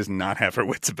like she does not have her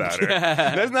wits about her.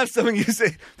 That's not something you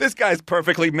say, this guy's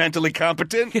perfectly mentally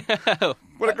competent.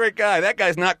 What a great guy. That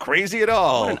guy's not crazy at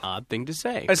all. What an odd thing to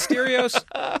say. Asterios,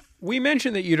 we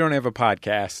mentioned that you don't have a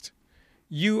podcast.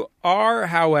 You are,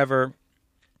 however,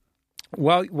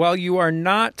 while you are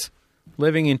not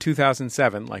living in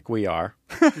 2007 like we are,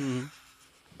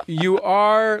 you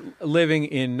are living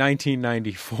in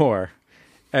 1994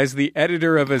 as the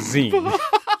editor of a zine.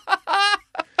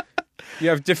 You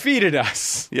have defeated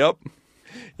us. Yep.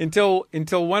 Until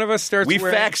one of us starts We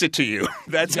wearing... fax it to you.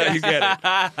 That's how you get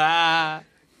it.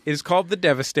 It is called The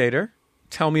Devastator.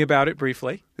 Tell me about it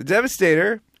briefly. The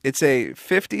Devastator, it's a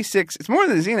 56... It's more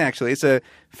than a zine, actually. It's a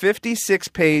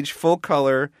 56-page,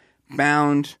 full-color,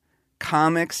 bound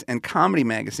comics and comedy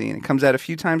magazine. It comes out a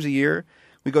few times a year.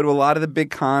 We go to a lot of the big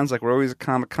cons. Like, we're always at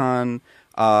Comic-Con.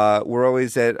 We're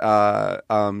always at, we're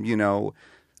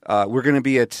going to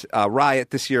be at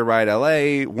Riot this year, Riot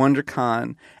LA,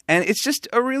 WonderCon. And it's just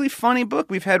a really funny book.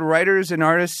 We've had writers and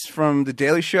artists from The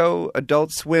Daily Show,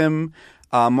 Adult Swim,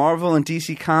 Marvel and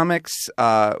DC Comics.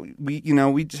 We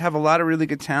just have a lot of really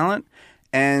good talent,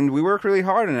 and we work really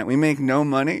hard on it. We make no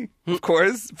money, of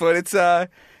course, but it's a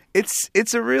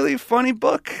really funny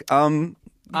book.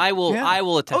 I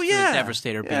will attest to yeah. The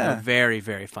Devastator being a very,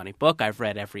 very funny book. I've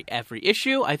read every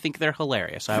issue. I think they're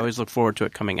hilarious. I always look forward to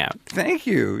it coming out. Thank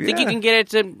you. Think you can get it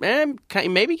to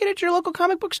maybe get it to your local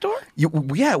comic book store?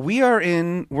 We are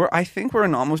in. I think we're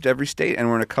in almost every state, and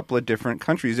we're in a couple of different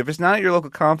countries. If it's not at your local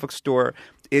comic book store,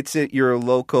 it's at your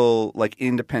local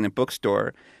independent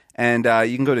bookstore, and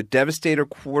you can go to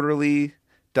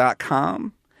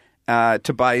DevastatorQuarterly.com.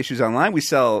 To buy issues online. We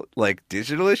sell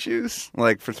digital issues. For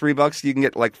 $3 you can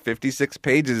get 56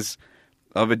 pages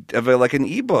of an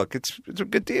ebook. It's a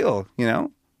good deal,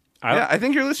 I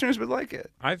think your listeners would like it.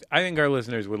 I think our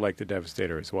listeners would like The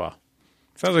Devastator as well.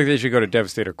 Sounds like they should go to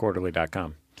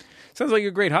DevastatorQuarterly.com. Sounds like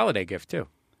a great holiday gift too.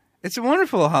 It's a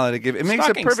wonderful holiday gift. It makes a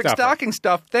Stocking perfect stuffer. stocking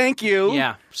stuff. Thank you.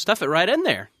 Yeah, stuff it right in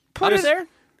there. Put it there.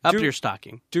 Up to your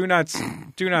stocking. Do not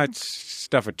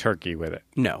stuff a turkey with it.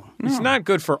 No. It's not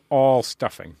good for all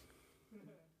stuffing.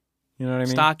 You know what I mean?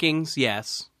 Stockings,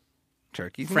 yes.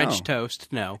 Turkeys, French no. toast,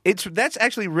 no. That's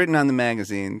actually written on the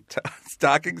magazine.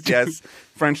 Stockings, yes.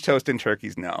 French toast and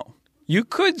turkeys, no. You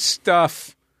could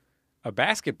stuff a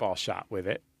basketball shot with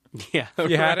it. Yeah.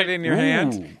 You had it in your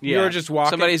hand. Yeah. You're just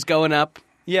walking. Somebody's going up.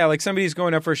 Yeah, somebody's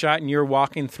going up for a shot and you're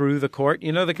walking through the court.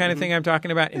 You know the kind of thing I'm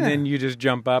talking about? And then you just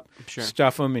jump up,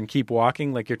 stuff them, and keep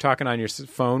walking. Like you're talking on your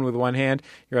phone with one hand.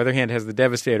 Your other hand has the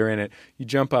Devastator in it. You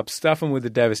jump up, stuff them with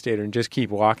the Devastator, and just keep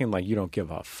walking like you don't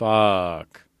give a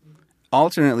fuck.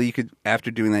 Alternately, after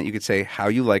doing that, you could say, "How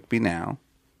you like me now?"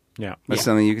 Yeah. That's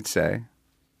something you could say.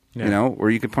 Yeah.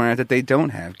 Or you could point out that they don't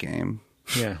have game.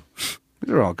 Yeah. These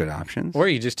are all good options. Or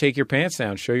you just take your pants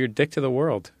down, show your dick to the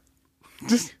world.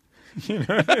 Just... You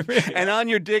know what I mean? And on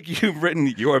your dick, you've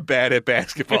written, "You're bad at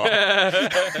basketball," in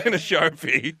a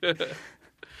Sharpie.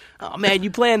 Oh, man, you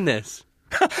planned this.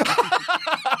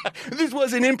 This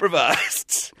wasn't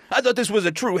improvised. I thought this was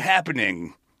a true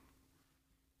happening.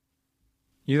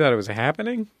 You thought it was a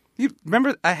happening? You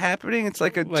remember a happening? It's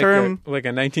like a term. Like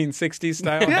a 1960s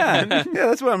style? Yeah,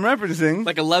 that's what I'm referencing.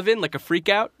 Like a love-in, like a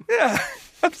freak-out? Yeah,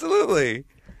 absolutely.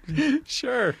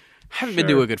 Sure. Haven't been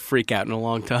to a good freak out in a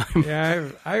long time. Yeah,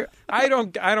 I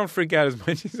don't freak out as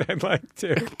much as I'd like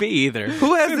to. Me either.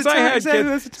 Who has the time?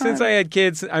 Since I had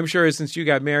kids, I'm sure since you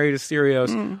got married,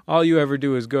 Asterios, all you ever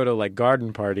do is go to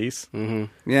garden parties.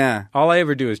 Mm-hmm. Yeah. All I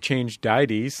ever do is change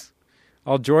deities.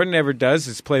 All Jordan ever does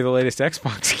is play the latest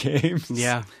Xbox games.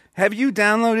 Yeah. Have you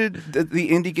downloaded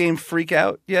the indie game Freak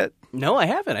Out yet? No, I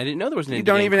haven't. I didn't know there was an indie You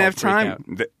don't game even called have time.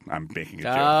 Freak I'm making a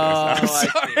joke. Out. I'm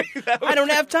sorry. I don't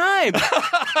have time.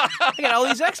 I got all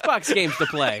these Xbox games to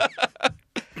play.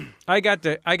 I got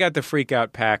the Freak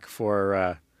Out pack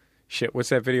for what's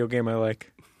that video game I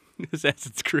like?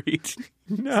 Assassin's Creed.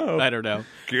 No. I don't know.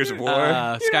 Gears of War.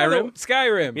 Skyrim?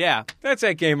 Skyrim. Yeah. That's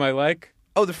that game I like.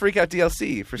 Oh, the Freak Out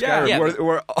DLC for Skyrim, Yeah.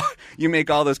 where you make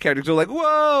all those characters go like,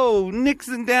 "Whoa,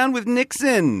 Nixon down with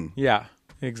Nixon." Yeah,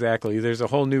 exactly. There's a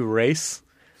whole new race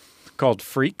called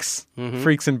Freaks.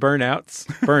 Freaks and Burnouts.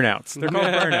 Burnouts. They're called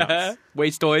Burnouts.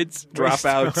 Wastoids.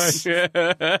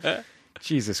 Dropouts.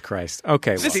 Jesus Christ.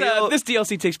 Okay. This Well,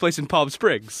 DLC takes place in Palm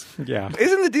Springs. yeah.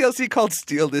 Isn't the DLC called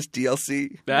Steal This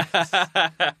DLC?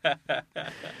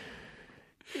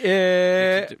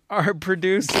 Our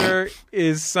producer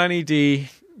is Sunny D.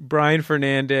 Brian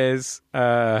Fernandez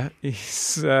edits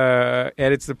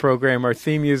the program. Our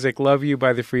theme music, Love You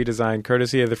by The Free Design,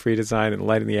 courtesy of The Free Design and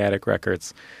Light in the Attic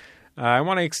Records. I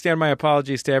want to extend my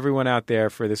apologies to everyone out there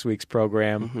for this week's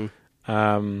program.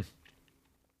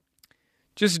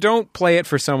 Just don't play it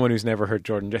for someone who's never heard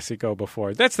Jordan Jesse Go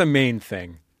before. That's the main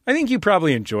thing. I think you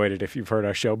probably enjoyed it if you've heard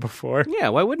our show before. Yeah,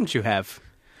 why wouldn't you have?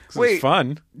 It's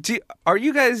fun. Do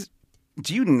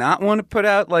you not want to put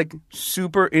out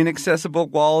super inaccessible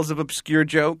walls of obscure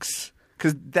jokes?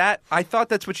 Because I thought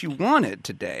that's what you wanted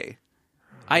today.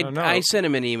 I sent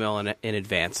him an email in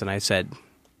advance, and I said,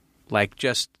 really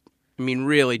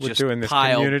We're just doing this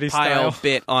pile community style.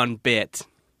 bit on bit.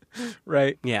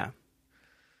 Right. Yeah.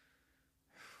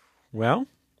 Well,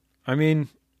 I mean,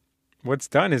 what's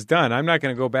done is done. I'm not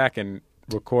going to go back and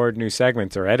record new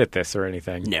segments or edit this or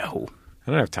anything. No.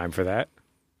 I don't have time for that.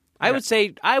 I would say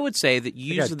that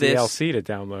use I got this DLC to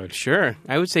download. Sure.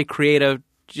 I would say create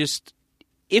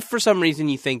if for some reason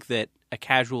you think that a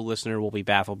casual listener will be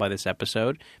baffled by this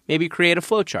episode, maybe create a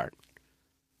flowchart.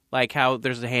 Like how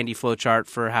there's a handy flowchart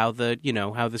for how the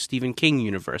Stephen King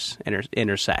universe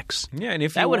intersects. Yeah, and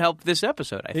if that would help this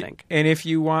episode, I think. And if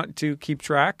you want to keep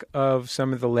track of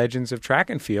some of the legends of track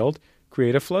and field,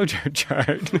 create a flowchart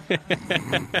chart.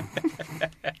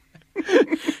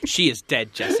 She is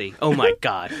dead, Jesse. Oh my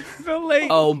God.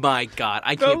 Oh my God.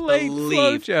 I can't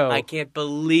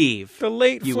believe the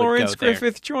late you Florence would go there.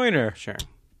 Griffith Joyner. Sure.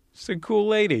 She's a cool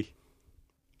lady.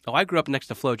 Oh, I grew up next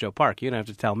to Flojo Park. You don't have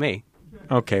to tell me.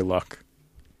 Okay, look.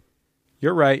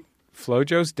 You're right.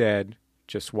 Flojo's dead.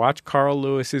 Just watch Carl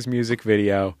Lewis's music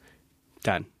video.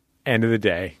 Done. End of the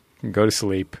day. And go to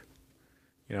sleep.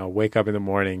 Wake up in the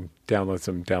morning, download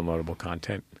some downloadable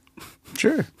content.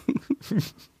 Sure.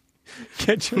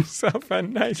 Get yourself a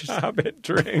nice Hobbit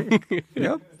drink.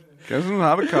 Yep. Get some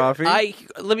Hobbit coffee.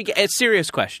 Let me get a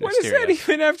serious question. What does that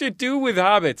even have to do with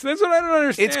hobbits? That's what I don't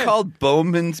understand. It's called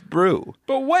Bowman's Brew.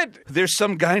 But what? There's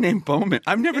some guy named Bowman.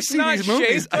 I've never seen these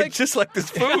movies. I just like this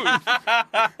food.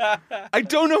 I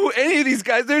don't know who any of these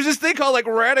guys. There's this thing called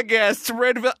Radagast.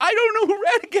 I don't know who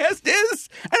Radagast is.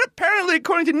 And apparently,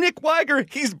 according to Nick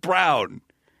Weiger, he's brown.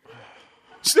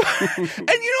 So, and you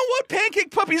know what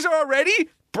pancake puppies are already?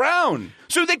 Brown.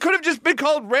 So they could have just been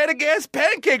called Radagast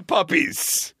pancake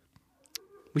puppies.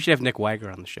 We should have Nick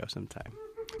Weiger on the show sometime.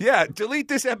 Yeah, delete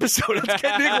this episode. Let's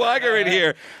get Nick Weiger in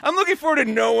here. I'm looking forward to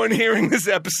no one hearing this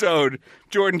episode.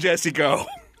 Jordan, Jesse, go.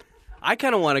 I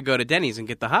kind of want to go to Denny's and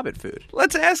get the Hobbit food.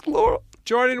 Let's ask Laurel.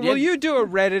 Jordan, will you do a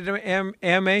Reddit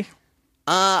AMA?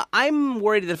 I'm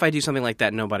worried that if I do something like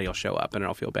that, nobody will show up and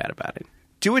I'll feel bad about it.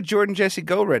 Do a Jordan, Jesse,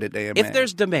 go Reddit AMA. If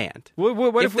there's demand.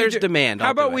 What if there's demand,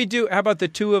 how about how about the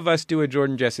two of us do a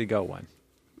Jordan, Jesse, go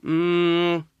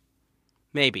one?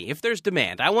 Maybe if there's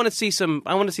demand, I want to see some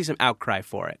outcry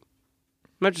for it.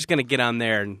 I'm not just going to get on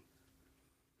there and,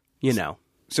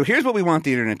 So here's what we want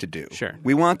the internet to do. Sure,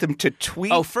 we want them to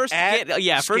tweet. Oh, first get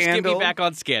me back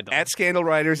on Scandal at Scandal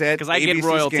Writers because I get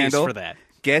royalties Scandal. for that.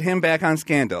 Get him back on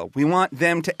Scandal. We want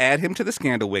them to add him to the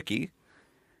Scandal wiki.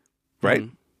 Right.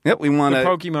 Mm-hmm. Yep, we want the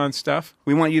Pokemon stuff.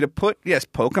 We want you to put,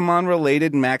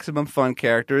 Pokemon-related Maximum Fun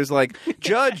characters like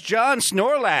Judge John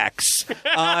Snorlax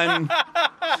on...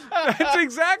 That's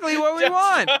exactly what we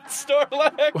want.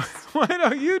 Snorlax. Why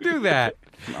don't you do that?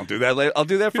 I'll do that later. I'll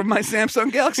do that from my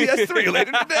Samsung Galaxy S3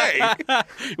 later today.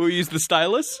 We'll use the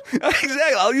stylus?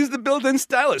 Exactly. I'll use the built-in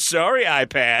stylus. Sorry,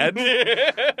 iPad.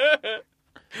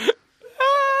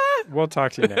 We'll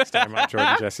talk to you next time on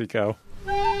Jordan Jesse Go.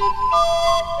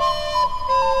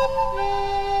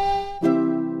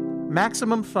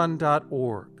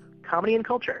 MaximumFun.org. Comedy and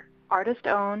culture. Artist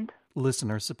owned.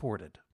 Listener supported.